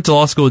 Jim, you went to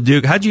law school at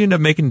Duke. How'd you end up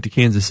making it to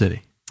Kansas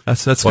City?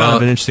 That's kind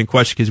of an interesting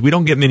question because we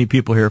don't get many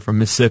people here from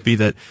Mississippi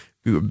that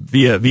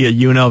via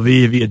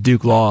UNLV, via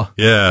Duke Law.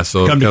 Yeah,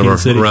 so come kind to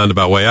of a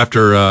roundabout way.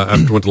 After I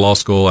went to law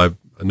school, I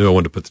knew I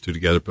wanted to put the two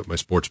together, put my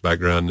sports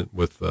background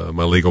with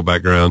my legal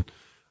background,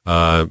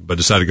 but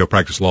decided to go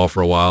practice law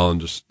for a while and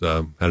just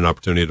had an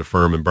opportunity at a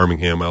firm in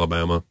Birmingham,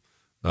 Alabama.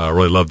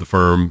 Really loved the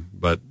firm,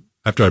 but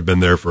after I'd been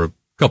there for a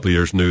couple of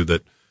years, knew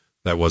that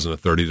wasn't a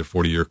 30 to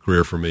 40 year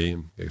career for me.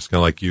 It's kind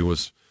of like you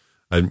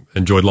I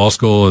enjoyed law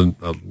school and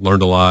I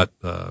learned a lot.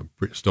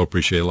 Still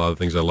appreciate a lot of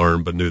the things I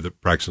learned, but knew that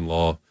practicing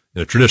law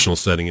in a traditional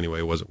setting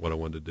anyway wasn't what I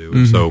wanted to do.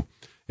 And so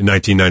in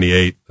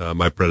 1998,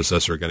 my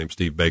predecessor, a guy named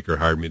Steve Baker,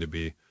 hired me to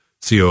be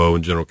COO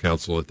and general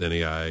counsel at the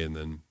NAI, and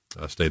then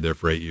stayed there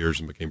for 8 years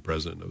and became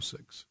president in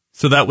 2006.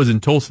 So that was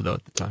in Tulsa, though,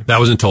 at the time. That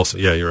was in Tulsa.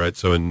 Yeah, you're right.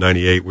 So in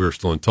 98, we were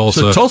still in Tulsa.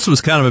 So Tulsa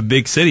was kind of a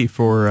big city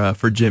for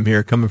Jim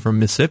here, coming from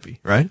Mississippi,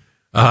 right?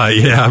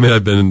 Yeah. I mean,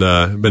 I've been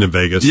in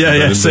Vegas. Yeah,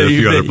 yeah. So a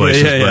few other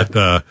places,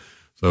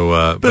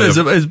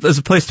 but as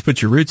a place to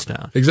put your roots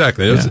down.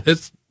 Exactly.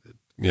 It's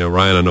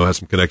Ryan, I know, has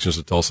some connections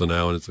to Tulsa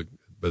now, and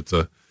it's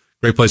a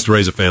great place to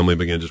raise a family,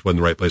 but again, just wasn't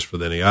the right place for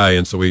the NAI.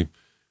 And so we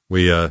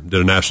did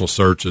a national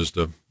search as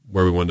to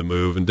where we wanted to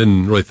move, and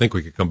didn't really think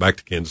we could come back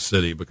to Kansas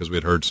City because we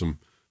had heard some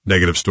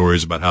negative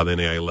stories about how the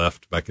NAI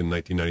left back in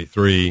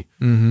 1993,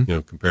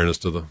 comparing us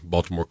to the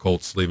Baltimore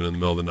Colts leaving in the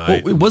middle of the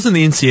night. Well, wasn't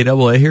the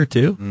NCAA here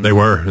too? They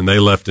were, and they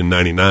left in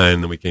 99,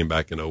 and then we came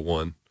back in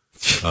 01.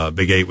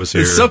 Big 8 was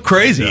here. It's so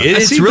crazy. Yeah.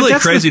 It's really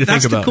crazy to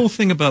think about. That's the cool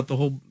thing about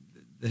the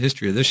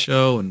history of this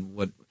show and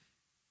what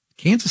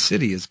Kansas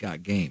City has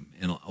got game.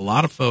 And a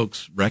lot of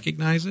folks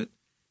recognize it,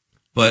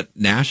 but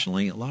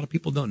nationally, a lot of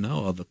people don't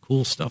know of the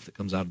cool stuff that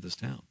comes out of this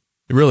town.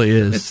 It really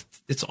is.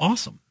 It's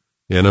awesome.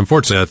 Yeah, and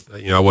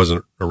unfortunately, I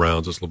wasn't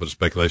around. Just a little bit of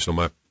speculation on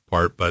my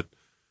part, but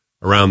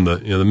around the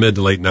mid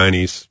to late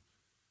 90s,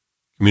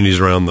 communities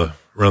around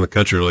the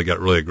country really got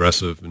really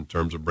aggressive in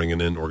terms of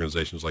bringing in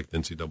organizations like the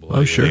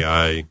NCAA,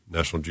 NAI,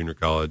 National Junior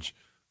College,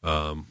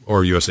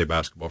 or USA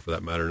Basketball for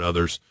that matter, and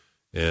others.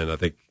 And I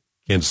think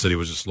Kansas City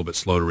was just a little bit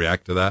slow to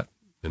react to that,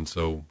 and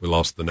so we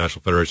lost the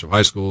National Federation of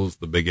High Schools,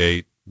 the Big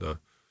 8, the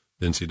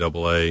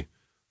NCAA.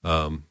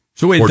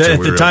 So wait, at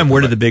the time,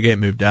 where did the Big 8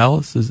 move?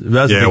 Dallas? That was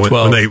the Big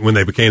 12. When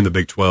they became the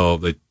Big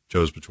 12, they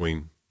chose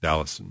between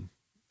Dallas and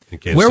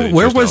Kansas City.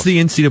 Where was the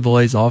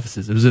NCAA's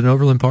offices? Was it in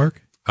Overland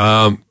Park?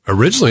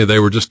 Originally, they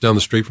were just down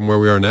the street from where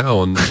we are now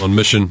on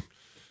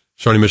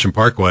Shawnee Mission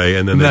Parkway,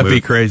 and then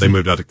they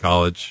moved out to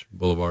College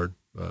Boulevard.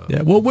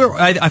 Yeah, well,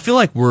 I feel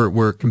like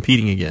we're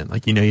competing again.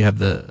 Like, you have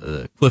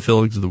the Cliff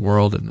Hilligs of the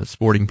world and the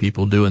sporting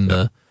people doing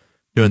the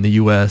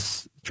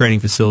U.S. training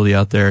facility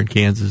out there in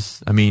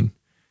Kansas. I mean,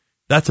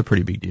 that's a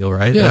pretty big deal,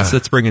 right? Yeah.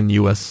 That's bringing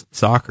U.S.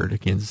 soccer to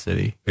Kansas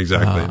City.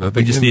 Exactly. And I think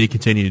we just need to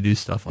continue to do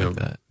stuff like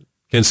that.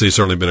 Kansas City's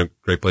certainly been a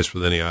great place for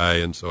the NAI,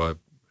 and so I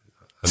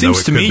know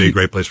it could be a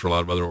great place for a lot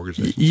of other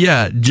organizations.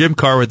 Yeah, Jim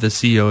Carwood, the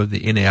CEO of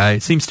the NAI.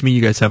 It seems to me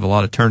you guys have a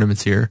lot of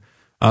tournaments here.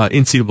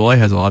 NCAA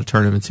has a lot of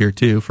tournaments here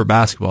too, for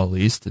basketball at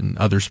least, and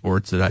other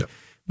sports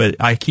but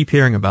I keep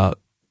hearing about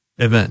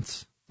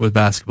events with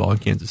basketball in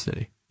Kansas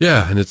City.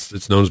 Yeah, and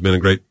it's known as being a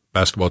great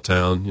basketball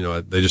town.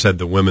 They just had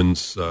the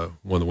women's one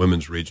of the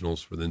women's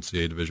regionals for the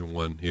NCAA Division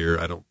I here.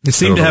 They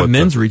seem to have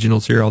men's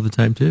regionals here all the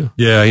time too.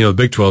 Yeah, the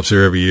Big 12's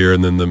here every year,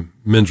 and then the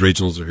men's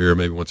regionals are here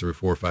maybe once every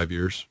 4 or 5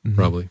 years,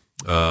 probably.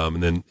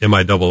 And then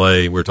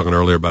MIAA, we were talking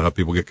earlier about how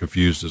people get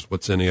confused as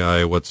what's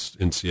NAI, what's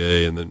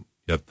NCAA, and then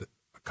you have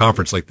a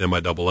conference like the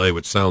MIAA,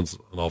 which sounds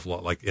an awful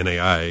lot like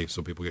NAIA,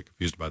 so people get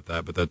confused about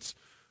that. But that's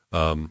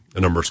a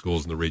number of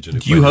schools in the region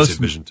who play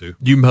Division II.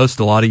 Do you host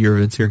a lot of your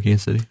events here in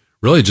Kansas City?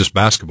 Really just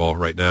basketball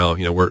right now.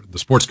 The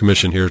sports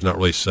commission here is not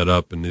really set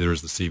up, and neither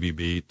is the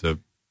CVB to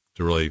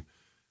really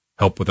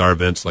help with our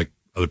events like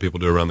other people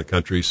do around the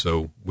country.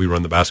 So we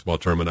run the basketball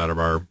tournament out of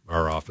our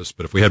office.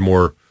 But if we had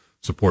more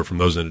support from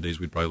those entities,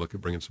 we'd probably look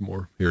at bringing some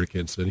more here to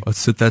Kansas City.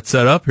 Let's get that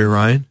set up here,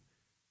 Ryan.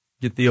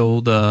 Get the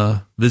old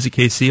Visit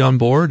KC on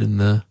board and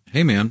the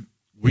hey man,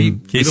 we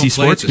KC don't play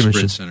Sports at the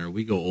Commission Sprint Center.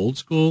 We go old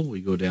school.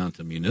 We go down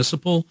to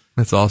Municipal.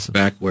 That's awesome.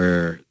 Back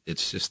where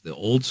it's just the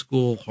old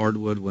school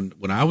hardwood.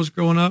 When I was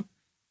growing up,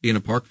 being a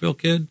Parkville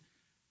kid,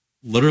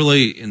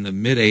 literally in the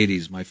mid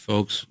 '80s, my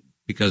folks,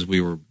 because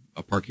we were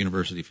a Park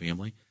University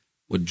family,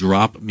 would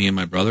drop me and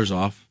my brothers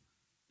off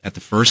at the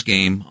first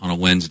game on a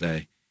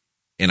Wednesday.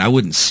 And I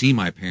wouldn't see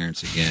my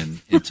parents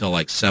again until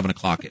like 7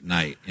 o'clock at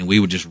night. And we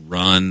would just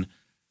run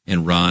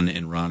and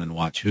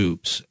watch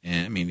hoops.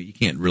 And I mean, you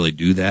can't really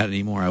do that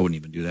anymore. I wouldn't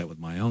even do that with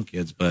my own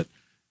kids. But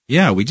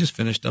yeah, we just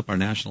finished up our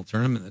national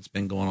tournament that's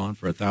been going on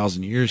for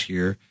 1,000 years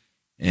here.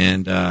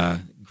 And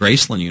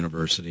Graceland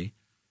University,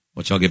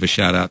 which I'll give a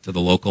shout out to the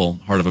local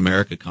Heart of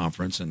America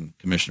conference and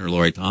Commissioner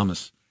Lori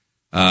Thomas.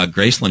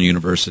 Graceland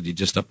University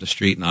just up the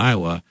street in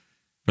Iowa,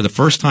 for the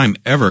first time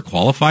ever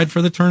qualified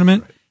for the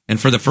tournament. Right. And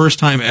for the first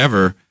time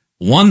ever,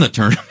 won the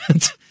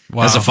tournament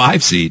as a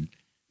 5 seed.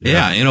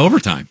 Yeah, in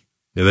overtime.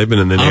 Yeah, they've been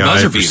in the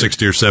NAIA for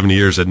 60 or 70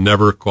 years, had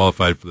never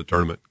qualified for the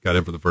tournament, got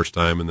in for the first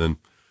time, and then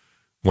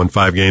won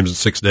 5 games in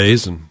 6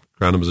 days and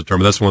crowned them as a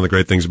tournament. That's one of the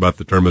great things about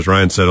the tournament. As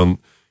Ryan said, on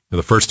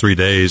the first 3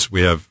 days,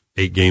 we have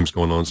 8 games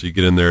going on, so you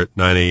get in there at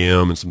 9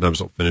 a.m. and sometimes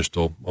don't finish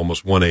till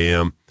almost 1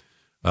 a.m.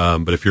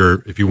 But if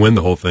you win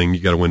the whole thing, you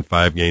got to win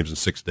 5 games in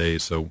 6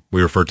 days. So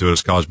we refer to it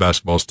as college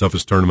basketball's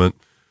toughest tournament.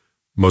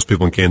 Most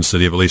people in Kansas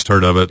City have at least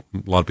heard of it.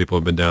 A lot of people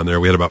have been down there.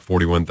 We had about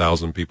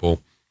 41,000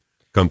 people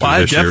come through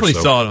this year. I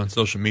definitely saw it on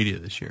social media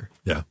this year.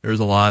 Yeah. There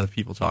was a lot of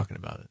people talking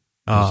about it.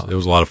 It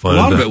was a lot of fun. A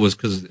lot of it was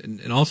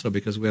and also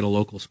because we had a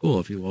local school,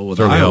 if you will, with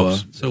Iowa.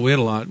 Helps. So we had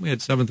We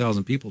had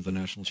 7,000 people at the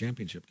national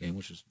championship game,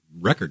 which is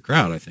record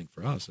crowd, I think,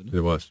 for us. Isn't it?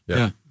 It was.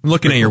 Yeah. I'm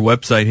looking at your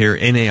website here,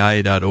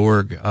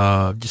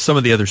 NAIA.org. Just some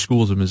of the other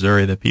schools of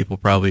Missouri that people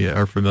probably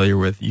are familiar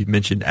with. You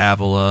mentioned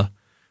Avila,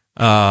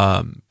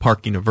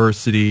 Park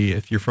University.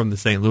 If you're from the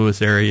St.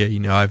 Louis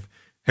area,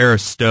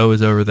 Harris Stowe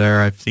is over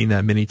there. I've seen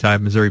that many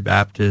times. Missouri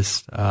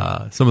Baptist,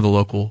 some of the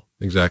local.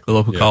 Exactly. The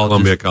local colleges.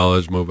 Columbia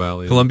College, Mo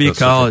Valley. Columbia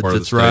College,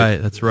 that's right.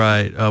 That's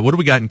right. What do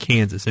we got in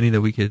Kansas? Any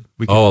that we could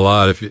a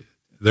lot.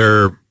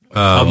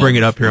 I'll bring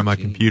it up here on my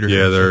computer.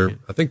 Yeah,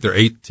 I think they're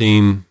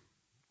 18,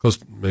 close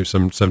to maybe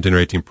some 17 or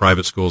 18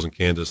 private schools in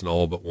Kansas, and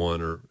all but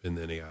one are in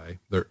the NAIA.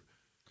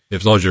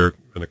 As long as you're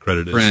an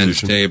accredited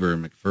institution. Tabor,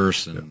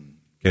 McPherson.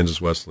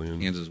 Kansas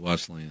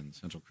Wesleyan,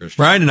 Central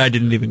Christian. Ryan and I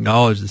didn't even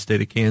acknowledge the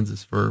state of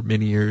Kansas for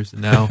many years,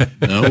 and now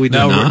no, we did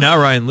not. Now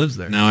Ryan lives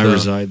there. Now I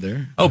reside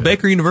there. Oh,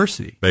 Baker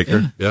University.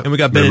 Baker, yeah. And we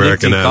got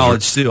Benedictine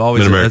College too,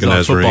 always as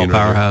a football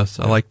powerhouse.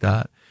 I like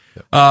that.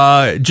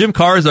 Jim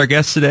Carr is our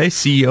guest today,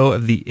 CEO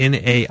of the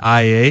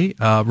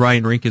NAIA.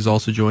 Ryan Rink is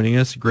also joining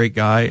us. Great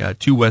guy.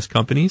 2 West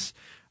companies.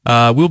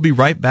 We'll be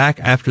right back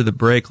after the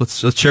break. Let's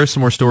share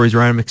some more stories.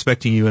 Ryan, I'm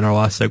expecting you in our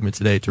last segment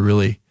today to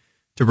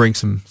bring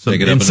some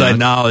inside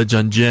knowledge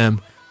on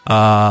Jim,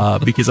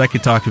 because I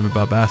could talk to him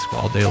about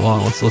basketball all day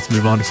long. Let's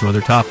move on to some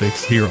other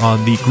topics here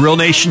on the Grill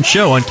Nation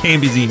Show on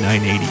KMBZ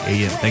 980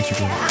 AM. Thanks for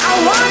joining us.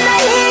 I wanna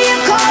hear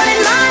you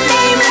calling my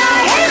name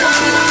like, hey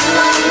mama,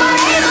 hey mama.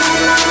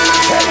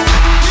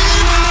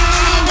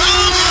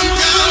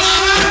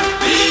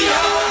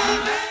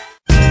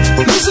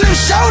 Loosen them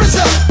shoulders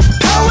up,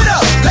 pull it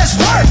up, let's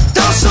work.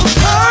 Throw some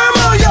perm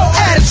on your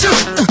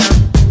attitude.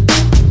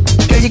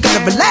 Girl, you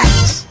gotta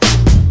relax.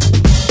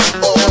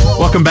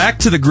 Welcome back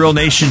to the Grill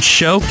Nation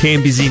Show,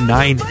 KMBZ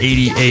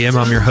 980 AM.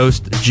 I'm your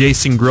host,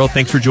 Jason Grill.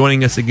 Thanks for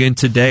joining us again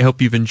today.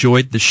 Hope you've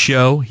enjoyed the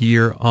show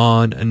here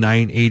on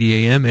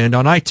 980 AM and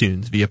on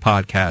iTunes via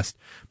podcast.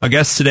 My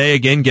guest today,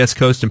 again, guest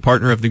host and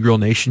partner of the Grill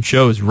Nation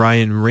Show, is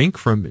Ryan Rink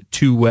from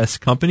 2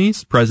 West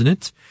Companies,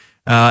 president,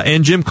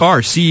 and Jim Carr,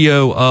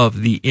 CEO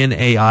of the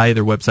NAIA.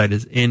 Their website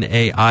is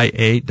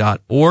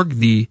NAIA.org,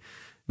 the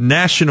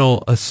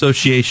National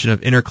Association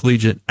of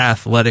Intercollegiate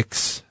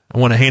Athletics. I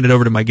want to hand it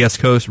over to my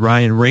guest host,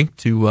 Ryan Rink,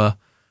 to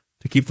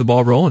keep the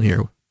ball rolling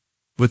here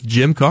with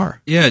Jim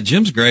Carr. Yeah,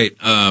 Jim's great.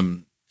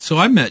 So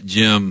I met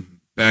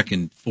Jim back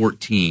in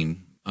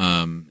 2014.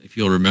 If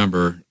you'll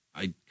remember,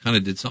 I kind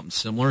of did something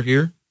similar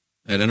here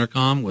at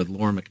Intercom with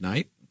Laura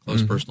McKnight,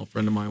 close personal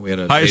friend of mine. We had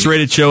a highest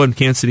rated show in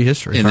Kansas City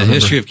history. In the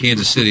history of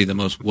Kansas City, the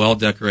most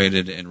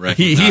well-decorated and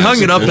recognized he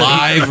hung it up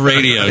live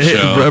radio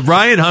show.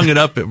 Brian hung it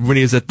up when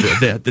he was at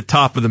the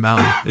top of the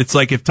mountain. It's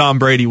like if Tom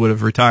Brady would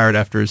have retired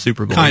after his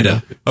Super Bowl.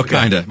 Kinda.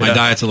 Okay. Kinda. My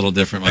diet's a little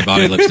different. My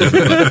body looks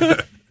different.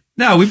 But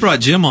no, we brought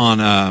Jim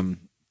on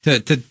to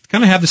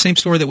kind of have the same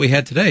story that we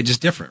had today,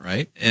 just different,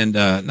 right? And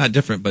not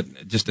different,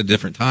 but just a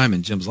different time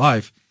in Jim's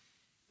life.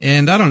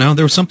 And I don't know,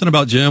 there was something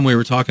about Jim. We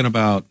were talking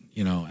about,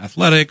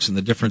 athletics and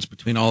the difference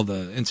between all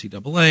the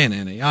NCAA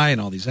and NAI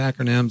and all these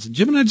acronyms. And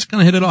Jim and I just kind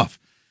of hit it off.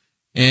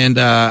 And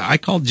I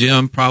called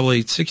Jim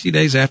probably 60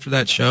 days after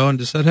that show and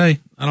just said, hey,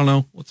 I don't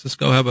know, let's just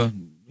go have a,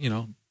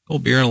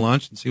 cold beer and a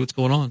lunch and see what's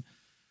going on.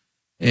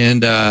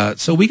 And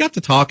so we got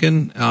to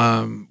talking.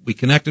 We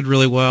connected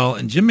really well.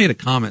 And Jim made a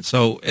comment.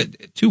 So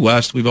at 2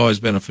 West, we've always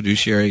been a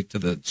fiduciary to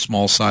the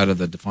small side of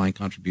the defined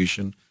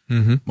contribution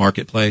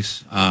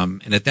marketplace.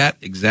 And at that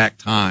exact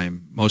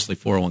time, mostly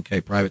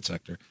 401k private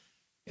sector,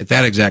 at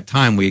that exact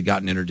time, we had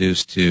gotten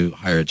introduced to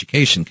higher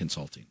education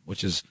consulting,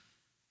 which is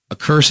a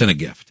curse and a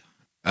gift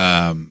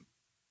in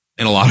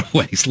a lot of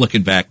ways,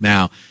 looking back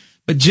now.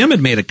 But Jim had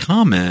made a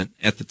comment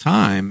at the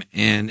time,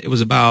 and it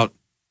was about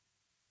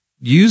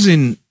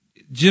Jim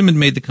had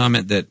made the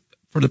comment that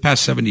for the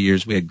past 70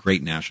 years, we had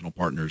great national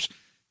partners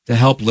to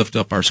help lift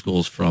up our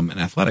schools from an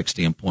athletic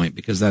standpoint,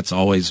 because that's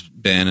always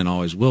been and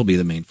always will be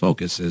the main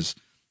focus is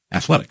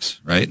athletics,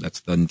 right?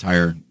 That's the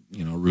entire,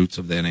 roots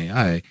of the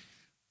NAI.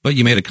 But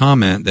you made a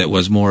comment that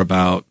was more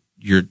about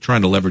you're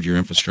trying to leverage your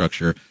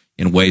infrastructure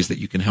in ways that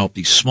you can help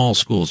these small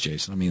schools,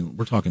 Jason. I mean,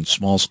 we're talking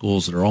small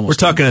schools that are almost...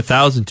 We're talking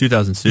 1,000,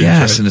 2,000 students.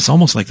 Yes, right? And it's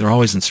almost like they're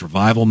always in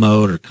survival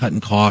mode or cutting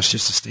costs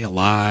just to stay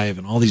alive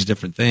and all these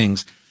different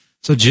things.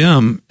 So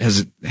Jim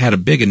has had a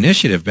big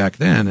initiative back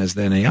then as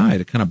the NAI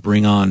to kind of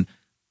bring on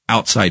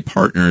outside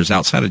partners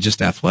outside of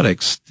just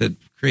athletics to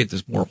create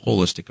this more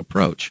holistic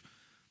approach.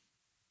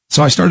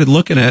 So I started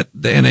looking at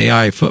the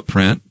NAI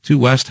footprint. 2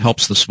 West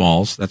helps the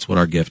smalls. That's what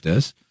our gift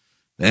is.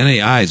 The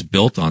NAI is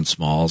built on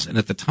smalls. And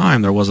at the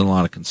time, there wasn't a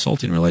lot of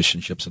consulting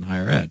relationships in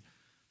higher ed.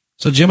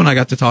 So Jim and I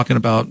got to talking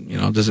about,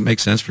 does it make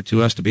sense for 2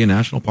 West to be a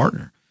national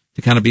partner?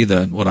 To kind of be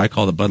what I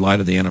call the Bud Light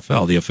of the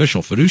NFL, the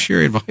official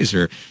fiduciary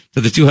advisor to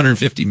the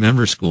 250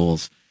 member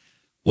schools.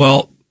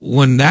 Well,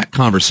 when that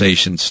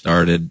conversation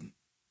started,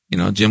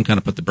 Jim kind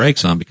of put the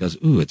brakes on because,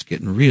 it's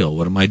getting real.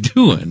 What am I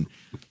doing?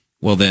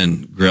 Well,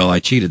 then, Grill, I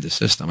cheated the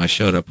system. I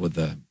showed up with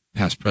the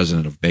past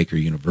president of Baker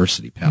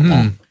University, Pat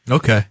Long.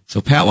 Okay.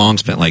 So Pat Long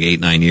spent like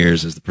 8-9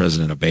 years as the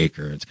president of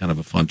Baker. It's kind of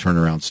a fun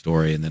turnaround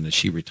story. And then as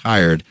she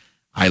retired,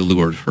 I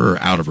lured her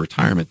out of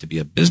retirement to be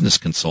a business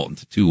consultant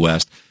to 2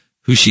 West,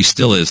 who she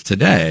still is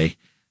today,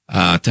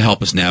 to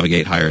help us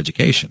navigate higher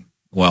education.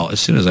 Well, as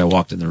soon as I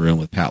walked in the room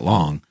with Pat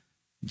Long,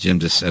 Jim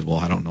just said, well,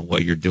 I don't know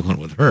what you're doing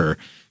with her,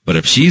 but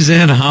if she's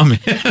in, I'm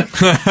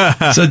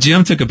in. So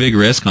Jim took a big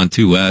risk on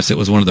 2 West. It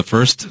was one of the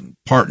first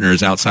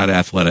partners outside of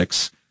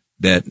athletics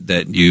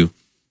that you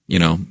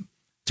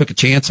took a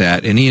chance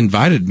at, and he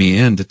invited me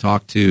in to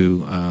talk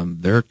to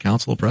their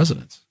council of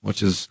presidents,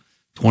 which is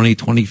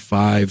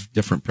 25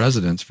 different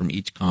presidents from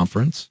each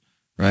conference,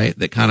 right?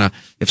 That kind of,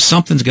 if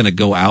something's going to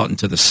go out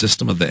into the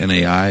system of the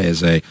NAI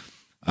as a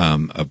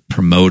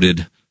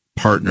promoted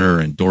partner,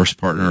 endorsed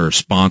partner, or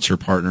sponsor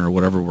partner, or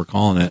whatever we're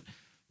calling it,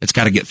 it's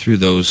got to get through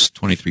those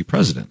 23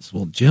 presidents.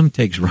 Well, Jim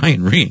takes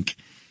Ryan Rink,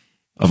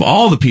 of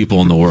all the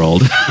people in the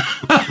world,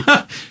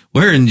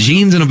 wearing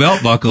jeans and a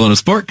belt buckle and a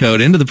sport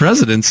coat into the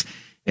presidents.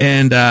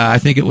 And I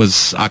think it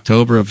was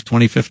October of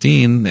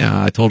 2015.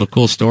 I told a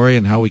cool story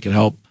and how we could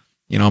help,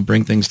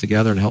 bring things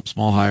together to help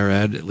small higher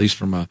ed, at least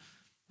from a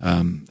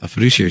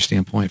fiduciary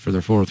standpoint for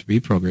their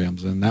 403B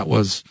programs. And that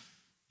was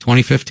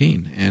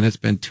 2015. And it's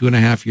been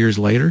 2.5 years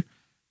later.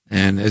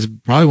 And it's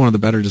probably one of the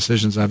better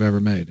decisions I've ever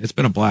made. It's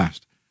been a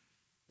blast.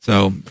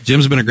 So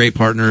Jim's been a great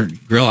partner.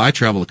 Grill, I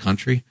travel the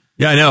country.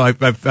 Yeah, I know.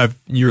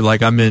 You're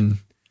like, I'm in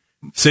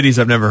cities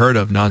I've never heard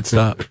of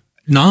nonstop.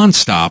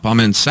 Nonstop. I'm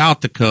in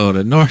South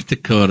Dakota, North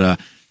Dakota.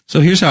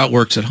 So here's how it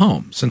works at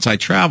home. Since I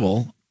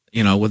travel,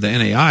 with the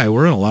NAI,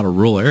 we're in a lot of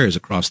rural areas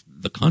across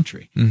the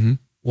country. Mm-hmm.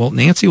 Well,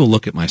 Nancy will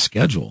look at my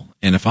schedule.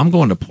 And if I'm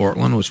going to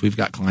Portland, which we've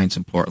got clients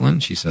in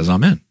Portland, she says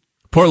I'm in.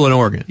 Portland,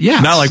 Oregon. Yeah.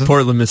 Not like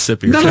Portland,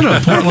 Mississippi. No,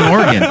 Portland,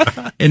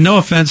 Oregon. And no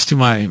offense to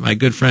my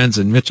good friends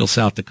in Mitchell,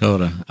 South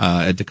Dakota,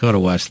 at Dakota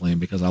Wesleyan,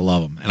 because I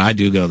love them. And I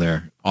do go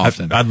there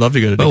often. I'd love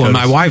to go to But Dakotas. when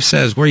my wife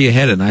says, where are you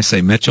headed? And I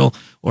say Mitchell,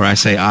 or I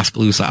say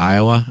Oskaloosa,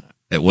 Iowa,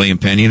 at William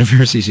Penn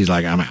University, she's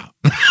like, I'm out.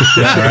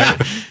 Right.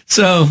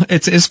 So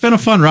it's been a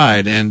fun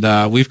ride.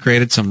 And we've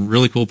created some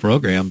really cool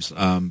programs,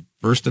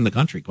 first in the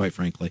country, quite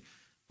frankly.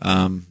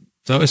 So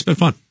it's been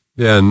fun.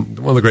 Yeah, and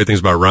one of the great things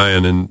about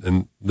Ryan,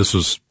 and this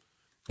was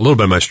a little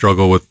bit of my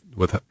struggle with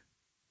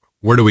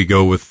where do we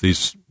go with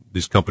these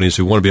companies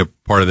who want to be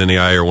a part of the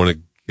NAI or want to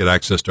get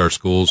access to our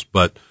schools,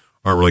 but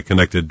aren't really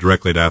connected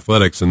directly to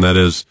athletics. And that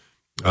is,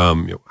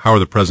 how are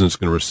the presidents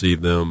going to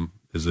receive them?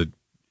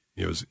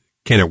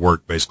 Can it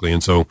work basically?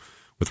 And so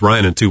with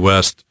Ryan and 2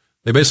 West,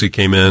 they basically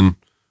came in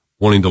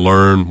wanting to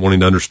learn,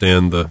 wanting to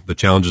understand the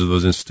challenges of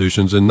those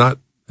institutions, and not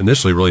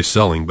initially really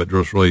selling, but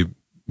just really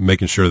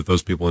making sure that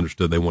those people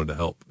understood they wanted to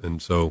help.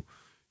 And so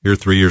here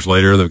 3 years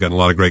later, they've gotten a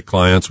lot of great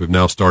clients. We've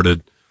now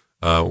started,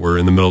 we're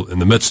in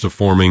the midst of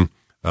forming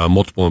a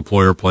multiple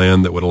employer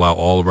plan that would allow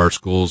all of our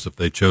schools, if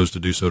they chose to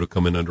do so, to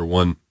come in under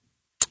one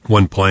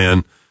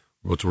plan,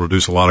 which will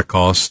reduce a lot of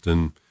cost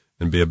and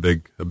be a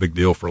big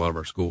deal for a lot of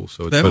our schools.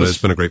 So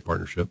it's been a great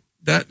partnership.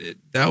 That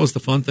was the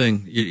fun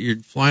thing. You're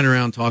flying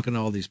around talking to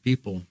all these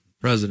people,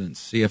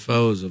 presidents,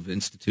 CFOs of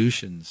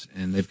institutions,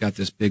 and they've got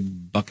this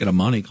big bucket of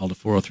money called a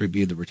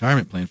 403B, the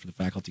retirement plan for the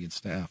faculty and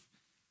staff.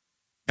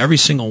 Every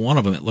single one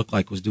of them, it looked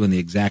like, was doing the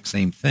exact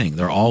same thing.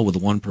 They're all with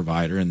one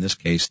provider. In this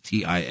case,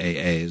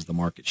 TIAA is the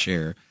market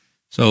share.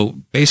 So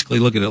basically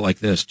look at it like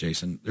this,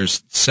 Jason.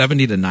 There's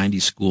 70 to 90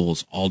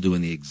 schools all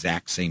doing the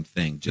exact same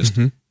thing, just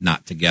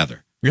not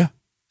together. Yeah.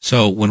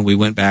 So when we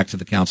went back to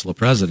the Council of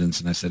Presidents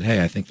and I said,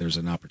 hey, I think there's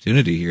an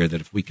opportunity here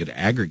that if we could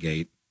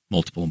aggregate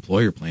multiple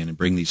employer plan and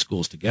bring these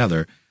schools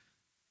together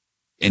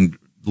and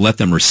let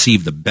them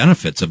receive the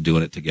benefits of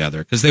doing it together,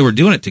 because they were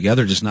doing it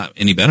together, just not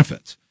any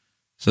benefits.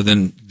 So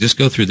then just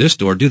go through this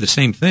door, do the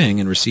same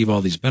thing, and receive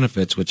all these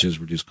benefits, which is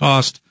reduced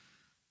cost,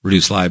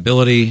 reduced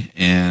liability,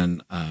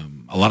 and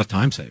a lot of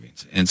time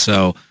savings. And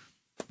so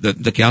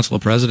the Council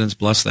of Presidents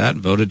blessed that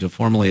and voted to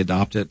formally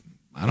adopt it,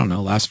 I don't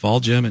know, last fall,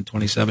 Jim, in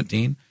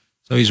 2017.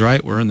 So he's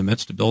right. We're in the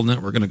midst of building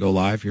it. We're going to go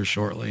live here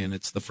shortly, and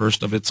it's the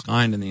first of its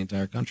kind in the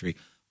entire country,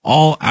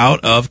 all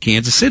out of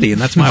Kansas City.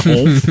 And that's my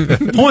whole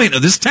point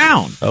of this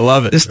town. I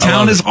love it. This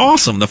town is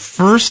awesome. The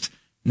first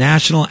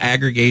national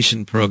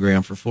aggregation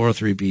program for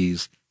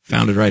 403Bs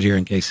founded right here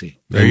in KC.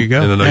 There you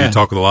go. And I know you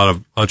talk with a lot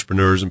of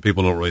entrepreneurs, and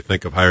people don't really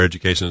think of higher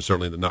education, and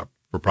certainly the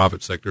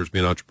not-for-profit sector, as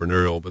being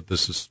entrepreneurial, but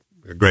this is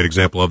a great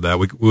example of that.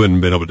 We wouldn't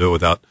have been able to do it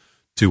without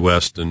 2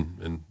 West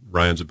and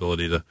Ryan's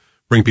ability to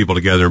bring people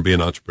together and be an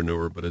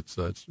entrepreneur, but it's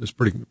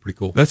pretty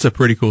cool. That's a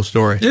pretty cool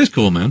story. It is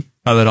cool, man.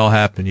 How that all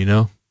happened, you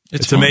know?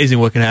 It's amazing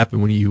what can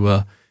happen when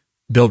you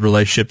build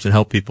relationships and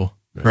help people,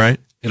 right?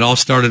 It all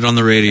started on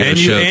the radio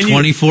show,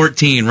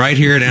 2014, right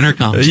here at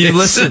Intercom. You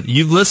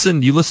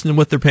listened to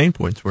what their pain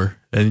points were,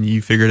 and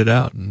you figured it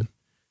out, and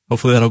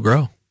hopefully that'll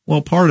grow.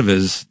 Well, part of it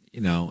is,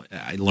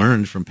 I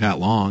learned from Pat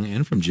Long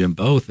and from Jim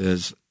both,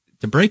 is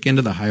to break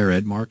into the higher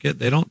ed market,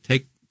 they don't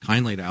take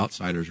kindly to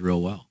outsiders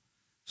real well.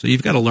 So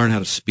you've got to learn how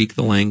to speak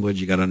the language.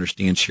 You got to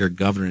understand shared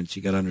governance.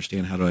 You got to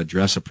understand how to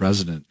address a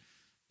president.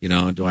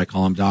 Do I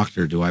call him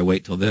doctor? Do I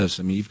wait till this?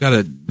 I mean,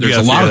 there's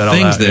a lot of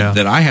things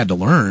that I had to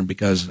learn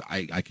because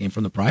I came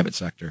from the private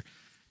sector.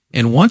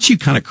 And once you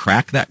kind of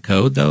crack that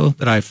code, though,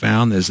 that I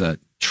found as a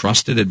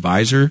trusted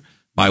advisor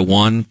by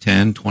 1,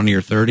 10, 20,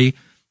 or 30,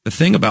 the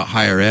thing about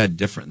higher ed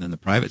different than the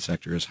private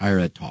sector is higher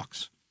ed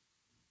talks.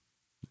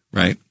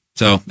 Right?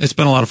 So it's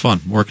been a lot of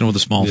fun working with the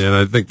smalls. Yeah, and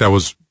I think that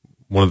was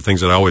one of the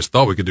things that I always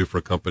thought we could do for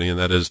a company, and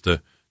that is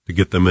to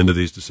get them into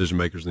these decision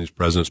makers and these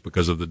presidents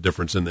because of the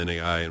difference in the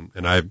NAI.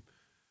 And I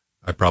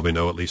probably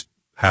know at least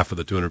half of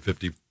the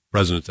 250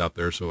 presidents out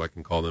there, so I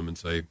can call them and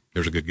say,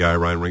 "There's a good guy,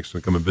 Ryan Rink's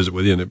going to come and visit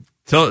with you," and it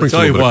brings a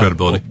little bit of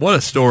credibility. What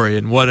a story,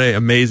 and what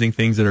amazing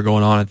things that are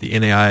going on at the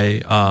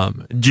NAI.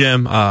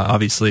 Jim,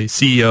 obviously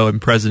CEO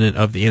and president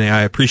of the NAI.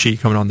 I appreciate you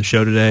coming on the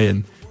show today,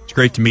 and it's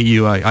great to meet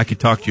you. I could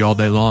talk to you all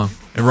day long.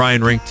 And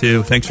Ryan Rink,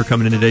 too. Thanks for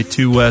coming in today.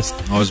 2 West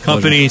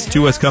Companies,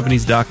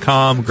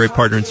 2westcompanies.com, a great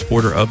partner and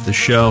supporter of the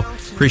show.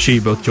 Appreciate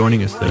you both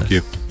joining us today. Thank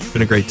you. It's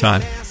been a great time.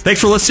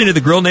 Thanks for listening to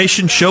the Grill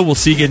Nation show. We'll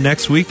see you again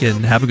next week,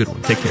 and have a good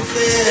one. Take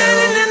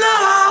care.